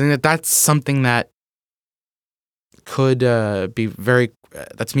 So I think that's something that could be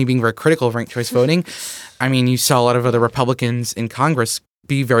that's me being very critical of ranked choice voting. I mean, you saw a lot of other Republicans in Congress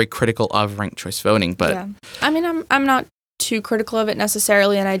be very critical of ranked choice voting, but I'm not too critical of it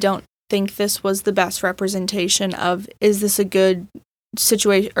necessarily, and I don't think this was the best representation of, is this a good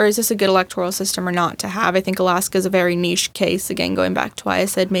situation, or is this a good electoral system or not to have? I think Alaska is a very niche case, again, going back to why I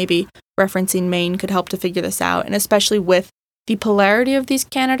said maybe referencing Maine could help to figure this out, and especially with the polarity of these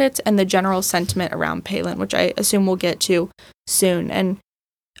candidates and the general sentiment around Palin, which I assume we'll get to soon. And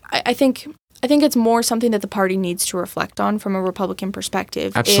I think it's more something that the party needs to reflect on from a Republican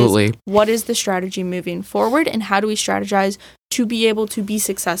perspective. Absolutely. What is the strategy moving forward, and how do we strategize to be able to be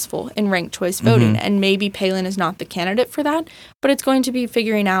successful in ranked choice voting? And maybe Palin is not the candidate for that, but it's going to be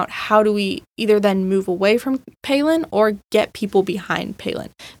figuring out how do we either then move away from Palin or get people behind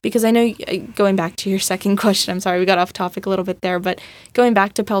Palin. Because I know, going back to your second question, I'm sorry, we got off topic a little bit there, but going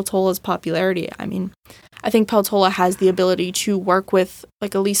back to Peltola's popularity, I mean, I think Peltola has the ability to work with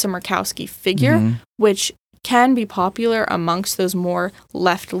like a Lisa Murkowski figure, which can be popular amongst those more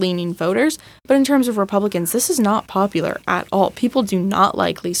left-leaning voters. But in terms of Republicans, this is not popular at all. People do not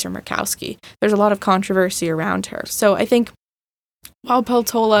like Lisa Murkowski. There's a lot of controversy around her. So I think while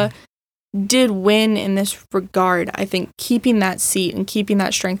Peltola did win in this regard, I think keeping that seat and keeping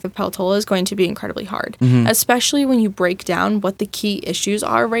that strength of Peltola is going to be incredibly hard, especially when you break down what the key issues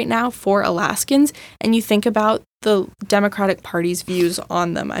are right now for Alaskans and you think about the Democratic Party's views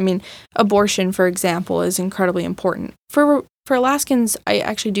on them. I mean, abortion, for example, is incredibly important. For Alaskans, I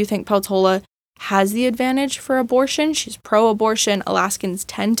actually do think Peltola has the advantage for abortion. She's pro-abortion. Alaskans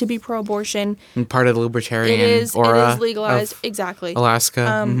tend to be pro-abortion. And part of the libertarian it is aura legalized. Exactly.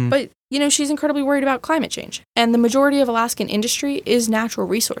 Alaska. But, she's incredibly worried about climate change. And the majority of Alaskan industry is natural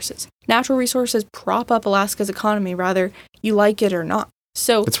resources. Natural resources prop up Alaska's economy, whether you like it or not.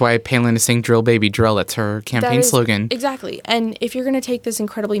 So that's why Palin is saying drill, baby, drill. That's her campaign slogan. Exactly. And if you're going to take this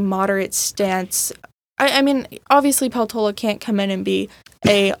incredibly moderate stance, I mean, obviously Peltola can't come in and be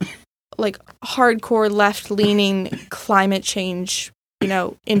a hardcore left-leaning climate change,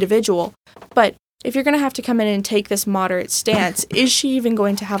 individual. But if you're going to have to come in and take this moderate stance, is she even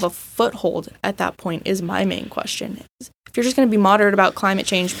going to have a foothold at that point is my main question. if you're just going to be moderate about climate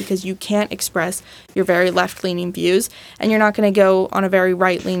change because you can't express your very left-leaning views, and you're not going to go on a very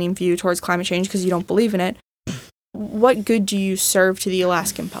right-leaning view towards climate change because you don't believe in it, what good do you serve to the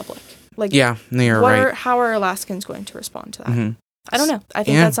Alaskan public? Like, yeah, you're right. How are Alaskans going to respond to that? Mm-hmm. I don't know. I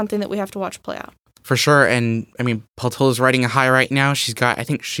think that's something that we have to watch play out. For sure. And I mean, Peltola's riding a high right now. I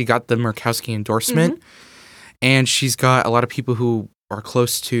think she got the Murkowski endorsement. Mm-hmm. And she's got a lot of people who are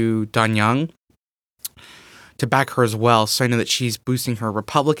close to Don Young to back her as well. So I know that she's boosting her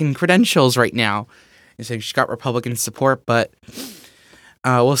Republican credentials right now. And so she's got Republican support, but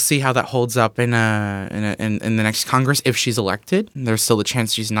we'll see how that holds up in the next Congress if she's elected. There's still the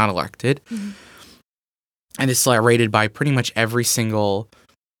chance she's not elected. Mm-hmm. And it's rated by pretty much every single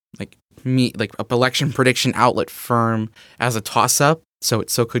election prediction outlet firm as a toss-up. So it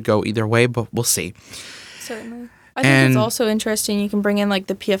still could go either way, but we'll see. Certainly. I think it's also interesting you can bring in the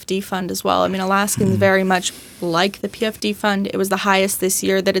PFD fund as well. I mean, Alaskans very much like the PFD fund. It was the highest this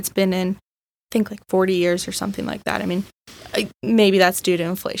year that it's been in, I think 40 years or something like that. I mean, maybe that's due to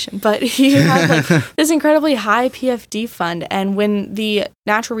inflation, but you have this incredibly high PFD fund, and when the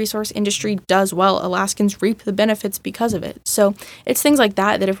natural resource industry does well, Alaskans reap the benefits because of it. So it's things like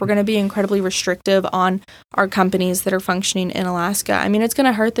that if we're going to be incredibly restrictive on our companies that are functioning in Alaska, I mean, it's going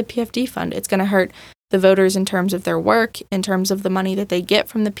to hurt the PFD fund. It's going to hurt the voters in terms of their work, in terms of the money that they get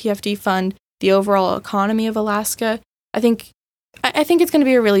from the PFD fund, the overall economy of Alaska. I think it's going to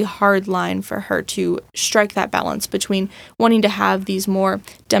be a really hard line for her to strike that balance between wanting to have these more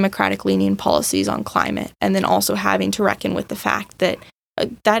democratic-leaning policies on climate and then also having to reckon with the fact that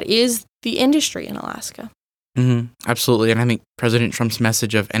that is the industry in Alaska. Mm-hmm. Absolutely. And I think President Trump's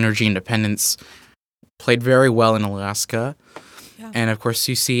message of energy independence played very well in Alaska. Yeah. And, of course,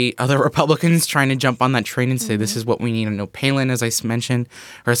 you see other Republicans trying to jump on that train and say, this is what we need. I know Palin, as I mentioned,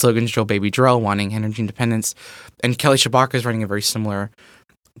 her slogan's Drill Baby Drill, wanting energy independence. And Kelly Tshibaka is running a very similar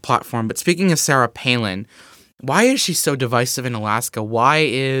platform. But speaking of Sarah Palin, why is she so divisive in Alaska? Why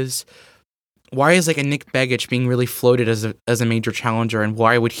is a Nick Begich being really floated as a major challenger? And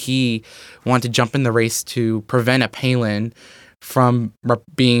why would he want to jump in the race to prevent a Palin from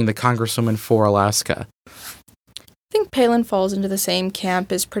being the congresswoman for Alaska? I think Palin falls into the same camp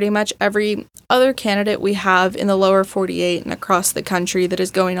as pretty much every other candidate we have in the lower 48 and across the country that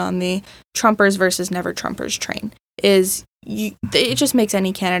is going on the Trumpers versus never Trumpers train. It just makes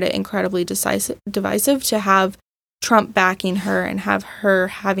any candidate incredibly divisive to have Trump backing her and have her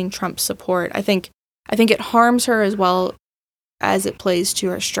having Trump support. I think it harms her as well as it plays to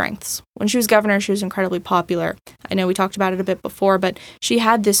her strengths. When she was governor, she was incredibly popular. I know we talked about it a bit before, but she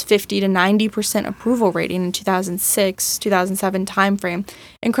had this 50 to 90% approval rating in 2006, 2007 timeframe.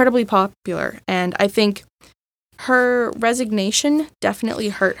 Incredibly popular. And I think her resignation definitely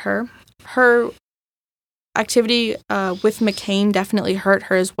hurt her. Her activity with McCain definitely hurt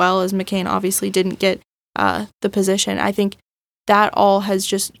her as well, as McCain obviously didn't get the position. I think that all has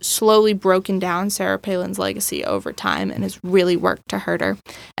just slowly broken down Sarah Palin's legacy over time and has really worked to hurt her.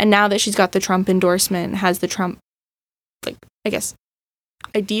 And now that she's got the Trump endorsement and has the Trump,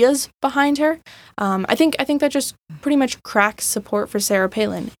 ideas behind her, I think that just pretty much cracks support for Sarah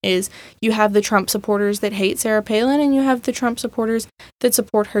Palin. Is you have the Trump supporters that hate Sarah Palin, and you have the Trump supporters that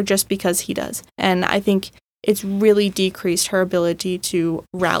support her just because he does. And I think it's really decreased her ability to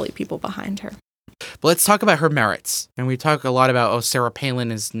rally people behind her. But let's talk about her merits. And we talk a lot about, Sarah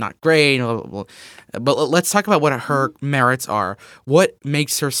Palin is not great. But let's talk about what her merits are. What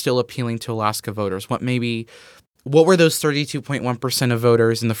makes her still appealing to Alaska voters? What were those 32.1% of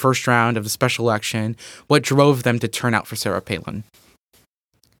voters in the first round of the special election? What drove them to turn out for Sarah Palin?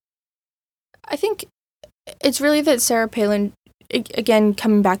 I think it's really that Sarah Palin, again,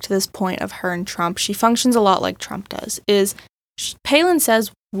 coming back to this point of her and Trump, she functions a lot like Trump does. Palin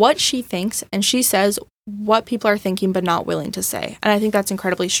says what she thinks, and she says what people are thinking but not willing to say. And I think that's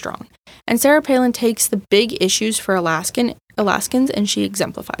incredibly strong. And Sarah Palin takes the big issues for Alaskans and she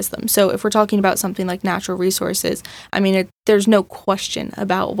exemplifies them. So if we're talking about something like natural resources, I mean, there's no question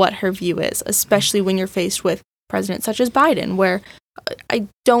about what her view is, especially when you're faced with presidents such as Biden, where I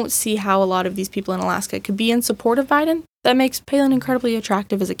don't see how a lot of these people in Alaska could be in support of Biden. That makes Palin incredibly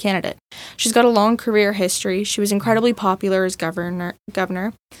attractive as a candidate. She's got a long career history. She was incredibly popular as governor.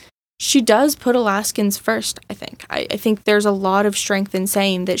 She does put Alaskans first, I think. I think there's a lot of strength in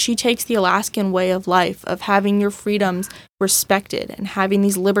saying that she takes the Alaskan way of life, of having your freedoms respected and having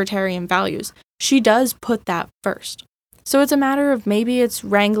these libertarian values. She does put that first. So it's a matter of maybe it's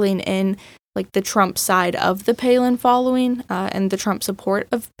wrangling in the Trump side of the Palin following and the Trump support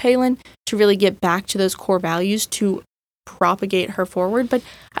of Palin to really get back to those core values to propagate her forward, but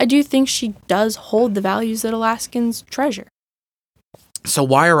I do think she does hold the values that Alaskans treasure. So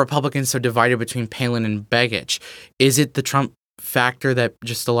why are Republicans so divided between Palin and Begich? Is it the Trump factor that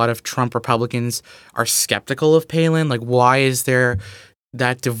just a lot of Trump Republicans are skeptical of Palin? Like, why is there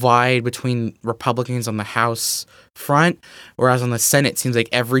that divide between Republicans on the House front, whereas on the Senate, it seems like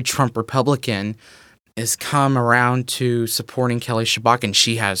every Trump Republican has come around to supporting Kelly Tshibaka, and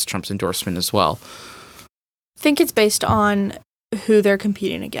she has Trump's endorsement as well? I think it's based on who they're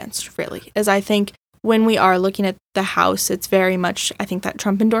competing against, really. As I think when we are looking at the House, it's very much, I think that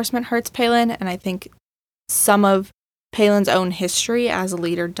Trump endorsement hurts Palin, and I think some of Palin's own history as a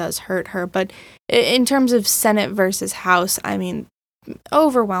leader does hurt her. But in terms of Senate versus House, I mean,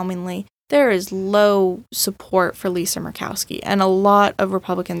 overwhelmingly, there is low support for Lisa Murkowski, and a lot of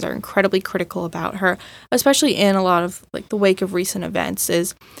Republicans are incredibly critical about her, especially in a lot of like the wake of recent events.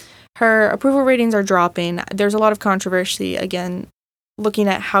 Is her approval ratings are dropping. There's a lot of controversy, again, looking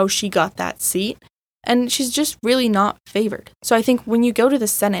at how she got that seat, and she's just really not favored. So I think when you go to the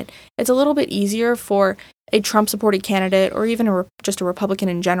Senate, it's a little bit easier for a Trump-supported candidate, or even just a Republican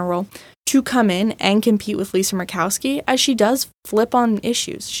in general, to come in and compete with Lisa Murkowski, as she does flip on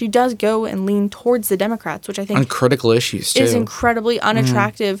issues. She does go and lean towards the Democrats, which I think on critical issues too is incredibly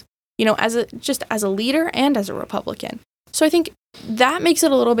unattractive, you know, as a leader and as a Republican. So I think that makes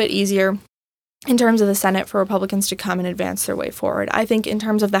it a little bit easier in terms of the Senate for Republicans to come and advance their way forward. I think in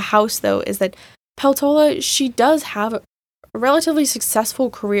terms of the House, though, is that Peltola, she does have a relatively successful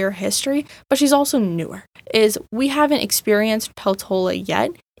career history, but she's also newer. We haven't experienced Peltola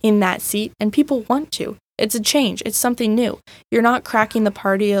yet in that seat, and people want to. It's a change. It's something new. You're not cracking the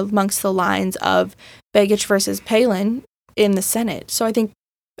party amongst the lines of Begich versus Palin in the Senate. So I think,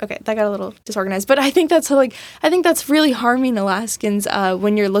 okay, that got a little disorganized, but I think that's really harming Alaskans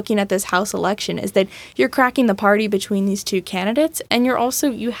when you're looking at this House election, is that you're cracking the party between these two candidates, and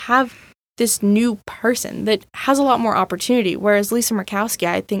you have this new person that has a lot more opportunity, whereas Lisa Murkowski,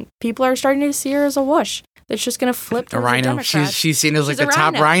 I think people are starting to see her as a whoosh that's just going to flip towards a rhino. The Democrats. She's seen as like the a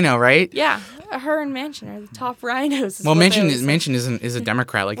top rhino, right? Yeah, her and Manchin are the top rhinos. Well, Manchin is a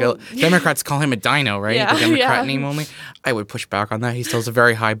Democrat. Like Democrats call him a dino, right? Yeah, the Democrat name only. I would push back on that. He still has a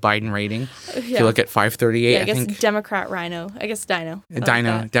very high Biden rating. If you look at 538, I guess Democrat rhino. I guess dino.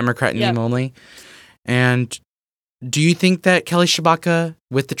 Dino, Democrat name only. And do you think that Kelly Tshibaka,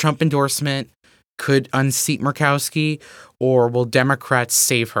 with the Trump endorsement, could unseat Murkowski, or will Democrats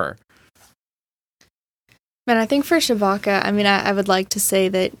save her? And I think for Tshibaka, I mean, I would like to say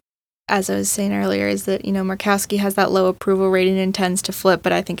that, as I was saying earlier, is that, you know, Murkowski has that low approval rating and tends to flip,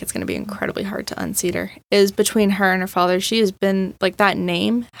 but I think it's going to be incredibly hard to unseat her. Is between her and her father, she has been, like, that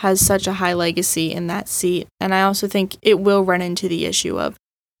name has such a high legacy in that seat. And I also think it will run into the issue of,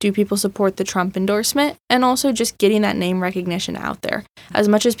 do people support the Trump endorsement? And also just getting that name recognition out there. As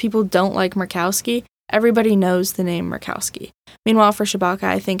much as people don't like Murkowski, everybody knows the name Murkowski. Meanwhile, for Tshibaka,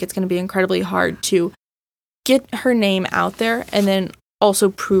 I think it's going to be incredibly hard to get her name out there and then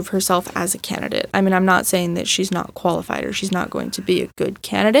also prove herself as a candidate. I mean, I'm not saying that she's not qualified or she's not going to be a good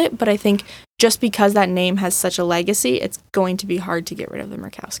candidate, but I think just because that name has such a legacy, it's going to be hard to get rid of the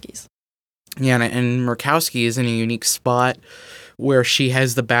Murkowskis. Yeah, and Murkowski is in a unique spot where she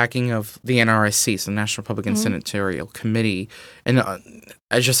has the backing of the NRSC, so the National Republican Senatorial Committee, and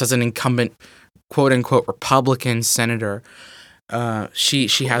just as an incumbent, quote-unquote, Republican senator, she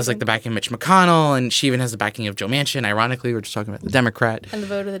has like the backing of Mitch McConnell, and she even has the backing of Joe Manchin. Ironically, we're just talking about the Democrat and the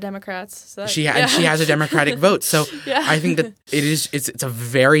vote of the Democrats. So she has a Democratic vote. So I think that it's a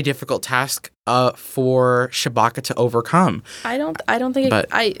very difficult task for Tshibaka to overcome. I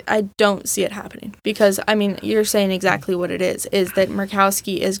don't see it happening, because I mean, you're saying exactly what it is that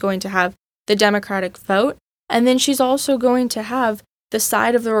Murkowski is going to have the Democratic vote, and then she's also going to have the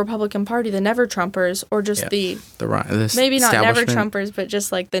side of the Republican Party, the never-Trumpers, or just the maybe not never-Trumpers, but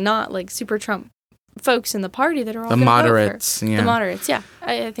just like the not like super Trump folks in the party that are all the moderates. The moderates, yeah.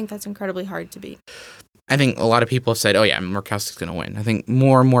 I think that's incredibly hard to beat. I think a lot of people have said, oh yeah, Murkowski's going to win. I think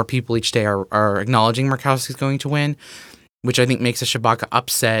more and more people each day are acknowledging Murkowski's going to win, which I think makes a Tshibaka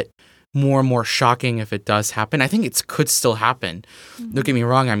upset more and more shocking if it does happen. I think it could still happen. Mm-hmm. Don't get me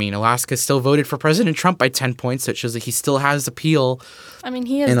wrong. I mean, Alaska still voted for President Trump by 10 points, so it shows that he still has appeal. I mean,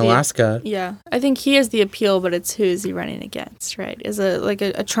 he has in Alaska. Yeah, I think he has the appeal, but it's who is he running against, right? Is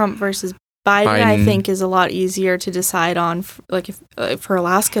a Trump versus Biden, I think, is a lot easier to decide on, for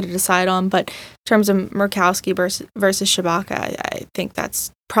Alaska to decide on. But in terms of Murkowski versus Tshibaka, I think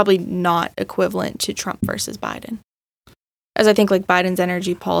that's probably not equivalent to Trump versus Biden. As I think like Biden's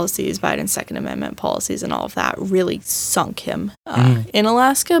energy policies, Biden's Second Amendment policies, and all of that really sunk him in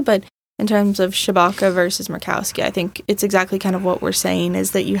Alaska. But in terms of Shabaka versus Murkowski. I think it's exactly kind of what we're saying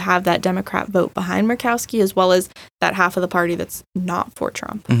is that you have that Democrat vote behind Murkowski as well as that half of the party that's not for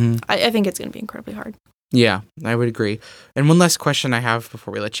Trump. I think it's going to be incredibly hard. Yeah, I would agree. And one last question I have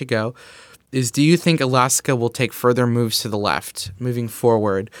before we let you go is, do you think Alaska will take further moves to the left moving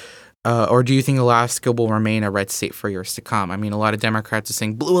forward? Or do you think Alaska will remain a red state for years to come? I mean, a lot of Democrats are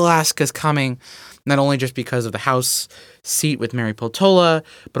saying Blue Alaska's coming, not only just because of the House seat with Mary Peltola,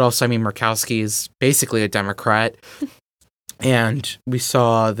 but also, I mean, Murkowski is basically a Democrat. And we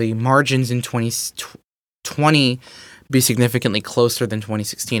saw the margins in 2020 be significantly closer than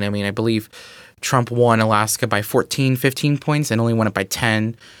 2016. I mean, I believe Trump won Alaska by 14, 15 points and only won it by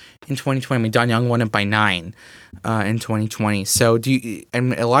 10 in 2020. I mean, Don Young won it by 9 in 2020. So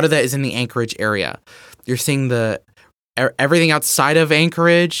and a lot of that is in the Anchorage area. You're seeing everything outside of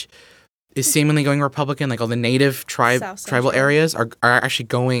Anchorage is seemingly going Republican. Like all the native tribal areas are actually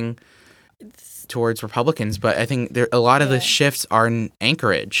going towards Republicans. But I think a lot of the shifts are in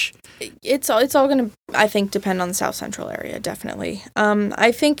Anchorage. It's all going to, I think, depend on the South Central area, definitely.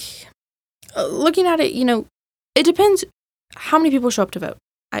 I think looking at it, it depends how many people show up to vote.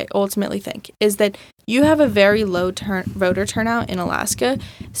 I ultimately think is that you have a very low voter turnout in Alaska.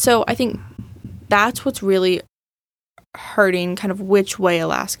 So I think that's what's really hurting kind of which way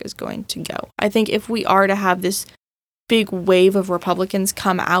Alaska is going to go. I think if we are to have this big wave of Republicans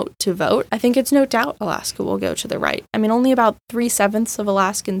come out to vote, I think it's no doubt Alaska will go to the right. I mean, only about 3/7 of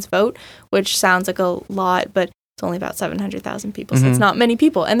Alaskans vote, which sounds like a lot, but it's only about 700,000 people, so it's not many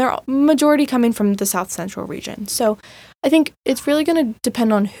people. And they're majority coming from the South Central region. So I think it's really going to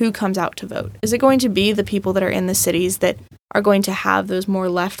depend on who comes out to vote. Is it going to be the people that are in the cities that are going to have those more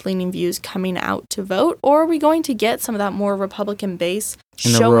left-leaning views coming out to vote? Or are we going to get some of that more Republican base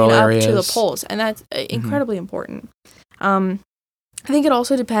showing up to the polls? And that's incredibly important. I think it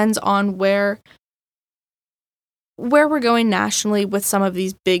also depends on where we're going nationally with some of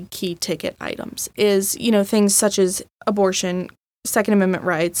these big key ticket items is, things such as abortion, Second Amendment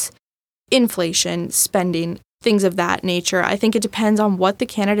rights, inflation, spending, things of that nature. I think it depends on what the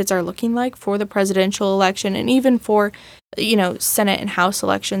candidates are looking like for the presidential election and even for, Senate and House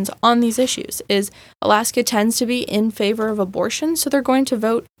elections on these issues. Is Alaska tends to be in favor of abortion, so they're going to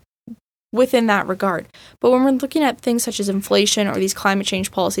vote within that regard. But when we're looking at things such as inflation or these climate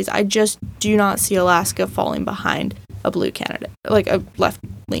change policies, I just do not see Alaska falling behind a blue candidate, like a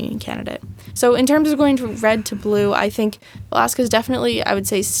left-leaning candidate. So in terms of going from red to blue, I think Alaska is definitely, I would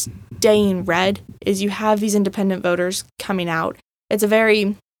say, staying red, is you have these independent voters coming out. It's a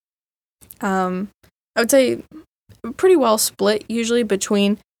very, I would say, pretty well split usually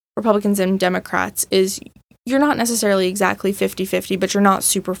between Republicans and Democrats, is you're not necessarily exactly 50-50, but you're not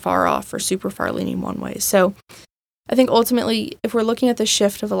super far off or super far leaning one way. So I think ultimately, if we're looking at the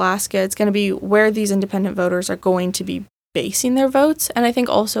shift of Alaska, it's going to be where these independent voters are going to be basing their votes. And I think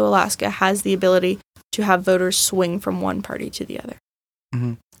also Alaska has the ability to have voters swing from one party to the other.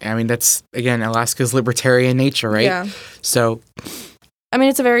 I mean, that's, again, Alaska's libertarian nature, right? Yeah. So I mean,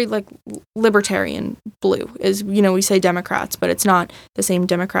 it's a very, libertarian blue. Is, we say Democrats, but it's not the same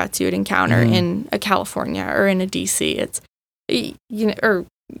Democrats you would encounter in a California or in a D.C. It's,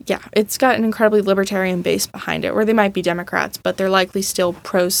 it's got an incredibly libertarian base behind it, where they might be Democrats, but they're likely still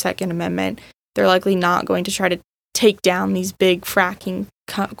pro-Second Amendment. They're likely not going to try to take down these big fracking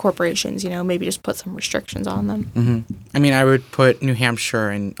corporations, maybe just put some restrictions on them. I mean, I would put New Hampshire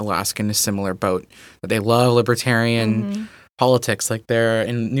and Alaska in a similar boat. They love libertarian politics. Like, they're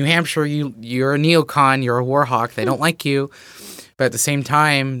in New Hampshire, you're a neocon, you're a war hawk. They don't like you, but at the same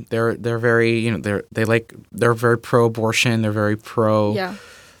time, they're very they're very pro-abortion. They're very pro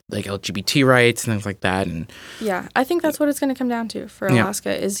LGBT rights and things like that. And yeah, I think that's what it's going to come down to for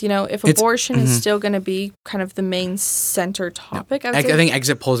Alaska is, if abortion is still going to be kind of the main center topic. I think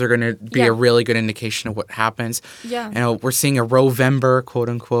exit polls are going to be a really good indication of what happens. Yeah. We're seeing a Roe-vember, quote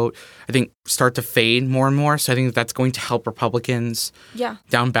unquote, I think start to fade more and more. So I think that's going to help Republicans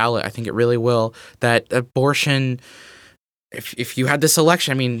down ballot. I think it really will. That abortion, if you had this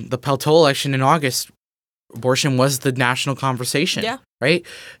election, I mean, the Peltola election in August, abortion was the national conversation, right?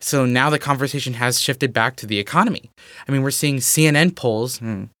 So now the conversation has shifted back to the economy. I mean, we're seeing CNN polls.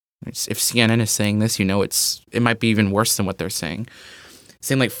 If CNN is saying this, it might be even worse than what they're saying.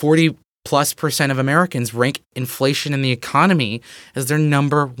 Saying 40+% of Americans rank inflation in the economy as their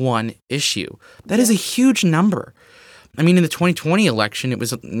number one issue. That is a huge number. I mean, in the 2020 election, it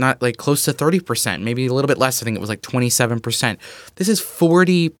was not close to 30%, maybe a little bit less. I think it was 27%. This is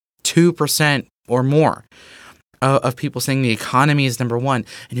 42% or more. of people saying the economy is number one.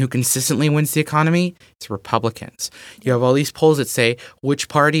 And who consistently wins the economy? It's Republicans. You have all these polls that say which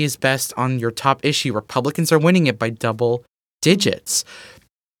party is best on your top issue. Republicans are winning it by double digits.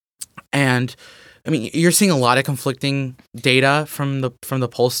 And I mean, you're seeing a lot of conflicting data from the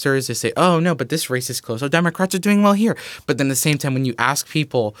pollsters. They say, "Oh no, but this race is close. Oh, Democrats are doing well here." But then at the same time, when you ask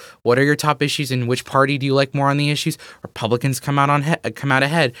people, "What are your top issues and which party do you like more on the issues?" Republicans come out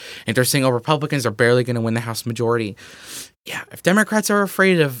ahead, and they're saying, "Oh, Republicans are barely going to win the House majority." Yeah, if Democrats are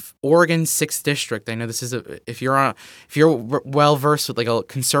afraid of Oregon's 6th district, I know this is if you're well versed with like a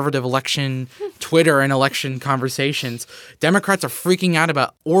conservative election Twitter and election conversations, Democrats are freaking out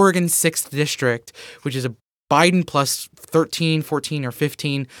about Oregon's 6th district, which is a Biden plus 13, 14, or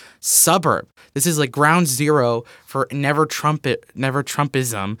 15 suburb. This is like ground zero for never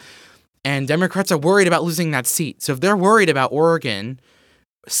Trumpism, and Democrats are worried about losing that seat. So if they're worried about Oregon's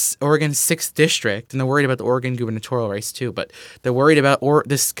 6th district, and they're worried about the Oregon gubernatorial race too, but they're worried about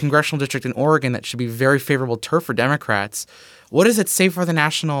this congressional district in Oregon that should be very favorable turf for Democrats. What does it say for the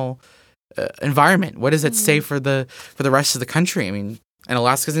national environment? What does it say for the rest of the country? I mean, and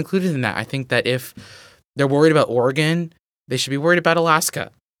Alaska's included in that. I think that if they're worried about Oregon, they should be worried about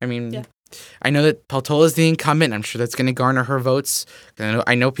Alaska. I mean, I know that Peltola is the incumbent. I'm sure that's going to garner her votes.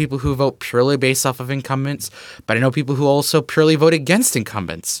 I know people who vote purely based off of incumbents, but I know people who also purely vote against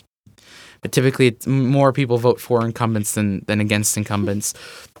incumbents. But typically, it's more people vote for incumbents than against incumbents.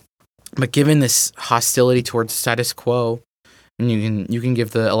 But given this hostility towards status quo, and you can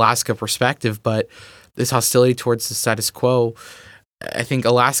give the Alaska perspective, but this hostility towards the status quo, I think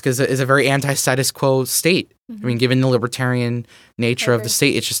Alaska is a very anti-status quo state. I mean, given the libertarian nature of the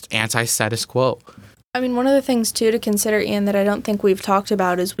state, it's just anti-status quo. I mean, one of the things, too, to consider, Ian, that I don't think we've talked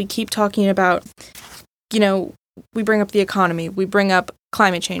about is we keep talking about, we bring up the economy, we bring up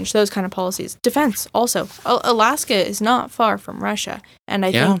climate change, those kind of policies. Defense, also. Alaska is not far from Russia, and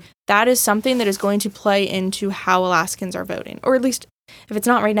I think that is something that is going to play into how Alaskans are voting, or at least if it's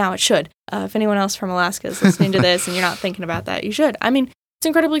not right now, it should. If anyone else from Alaska is listening to this and you're not thinking about that, you should. I mean, it's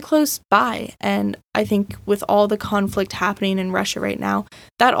incredibly close by. And I think with all the conflict happening in Russia right now,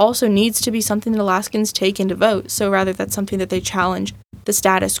 that also needs to be something that Alaskans take into vote. So rather that's something that they challenge the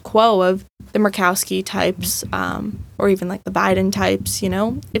status quo of the Murkowski types, or even like the Biden types,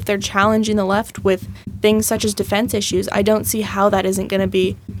 if they're challenging the left with things such as defense issues, I don't see how that isn't going to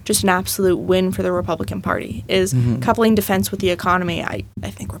be just an absolute win for the Republican Party, is coupling defense with the economy. I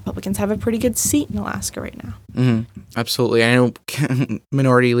think Republicans have a pretty good seat in Alaska right now. Absolutely. I know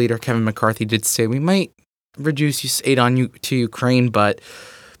Minority Leader Kevin McCarthy did say we might reduce aid to Ukraine, but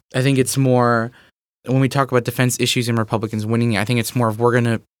I think it's more, when we talk about defense issues and Republicans winning, I think it's more of we're going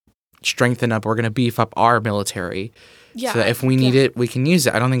to strengthen up, we're going to beef up our military so that if we need it, we can use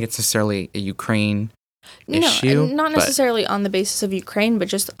it. I don't think it's necessarily a Ukraine issue. No, not necessarily on the basis of Ukraine, but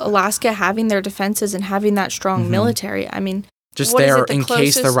just Alaska having their defenses and having that strong military. I mean, just there in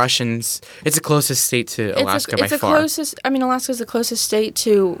case the Russians. It's the closest state to Alaska by far. Alaska's the closest state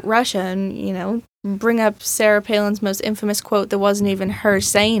to Russia, and bring up Sarah Palin's most infamous quote that wasn't even her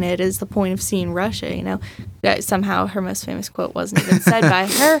saying it is the point of seeing Russia. That somehow her most famous quote wasn't even said by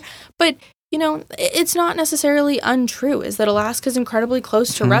her, but. It's not necessarily untrue, is that Alaska's incredibly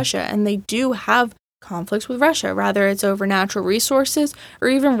close to Russia, and they do have conflicts with Russia, rather it's over natural resources or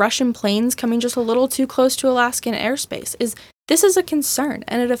even Russian planes coming just a little too close to Alaskan airspace. This is a concern,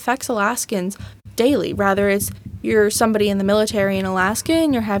 and it affects Alaskans daily, rather it's you're somebody in the military in Alaska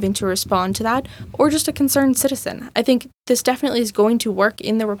and you're having to respond to that, or just a concerned citizen. I think this definitely is going to work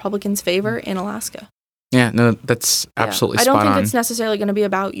in the Republicans' favor in Alaska. Yeah, no, that's absolutely spot on. I don't think it's necessarily going to be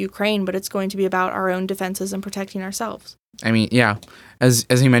about Ukraine, but it's going to be about our own defenses and protecting ourselves. I mean, yeah, as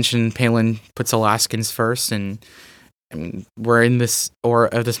you mentioned, Palin puts Alaskans first, and I mean, we're in this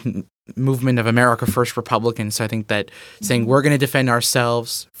movement of America First Republicans. So I think that saying we're going to defend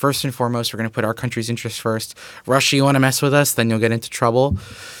ourselves first and foremost, we're going to put our country's interests first. Russia, you want to mess with us, then you'll get into trouble.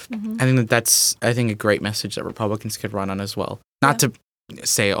 I think that's a great message that Republicans could run on as well. Not to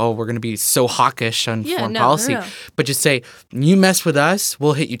say, oh, we're going to be so hawkish on foreign policy, but just say, you mess with us,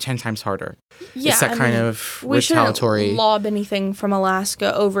 we'll hit you 10 times harder. It's that kind of retaliatory. We shouldn't lob anything from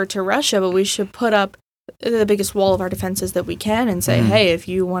Alaska over to Russia, but we should put up the biggest wall of our defenses that we can and say, hey, if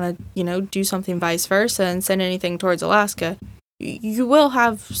you want to, do something vice versa and send anything towards Alaska, you will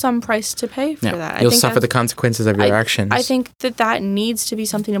have some price to pay for that. You'll suffer the consequences of your actions. I think that needs to be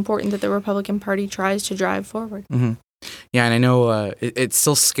something important that the Republican Party tries to drive forward. Yeah, and I know it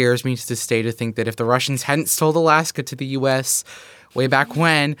still scares me to this day to think that if the Russians hadn't sold Alaska to the U.S. way back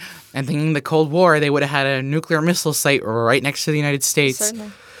when, and thinking the Cold War, they would have had a nuclear missile site right next to the United States.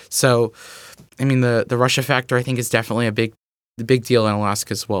 Certainly. So, I mean, the Russia factor, I think, is definitely the big deal in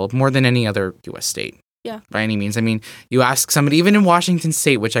Alaska as well, more than any other U.S. state. Yeah. By any means. I mean, you ask somebody, even in Washington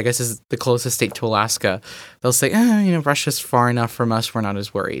State, which I guess is the closest state to Alaska, they'll say, Russia's far enough from us. We're not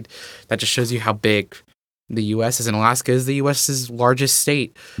as worried. That just shows you how big the U.S. is. And Alaska is the U.S.'s largest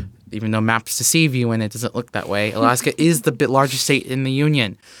state. Even though maps deceive you and it doesn't look that way, Alaska is the largest state in the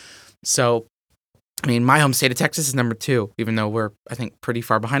Union. So, I mean, my home state of Texas is number 2, even though we're, I think, pretty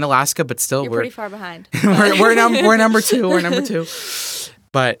far behind Alaska, but still You're pretty far behind. we're number 2. We're number 2.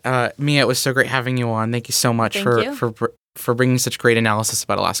 But Mia, it was so great having you on. Thank you so much for bringing such great analysis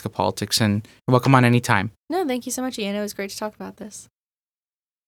about Alaska politics, and you're welcome on anytime. No, thank you so much, Ian. It was great to talk about this.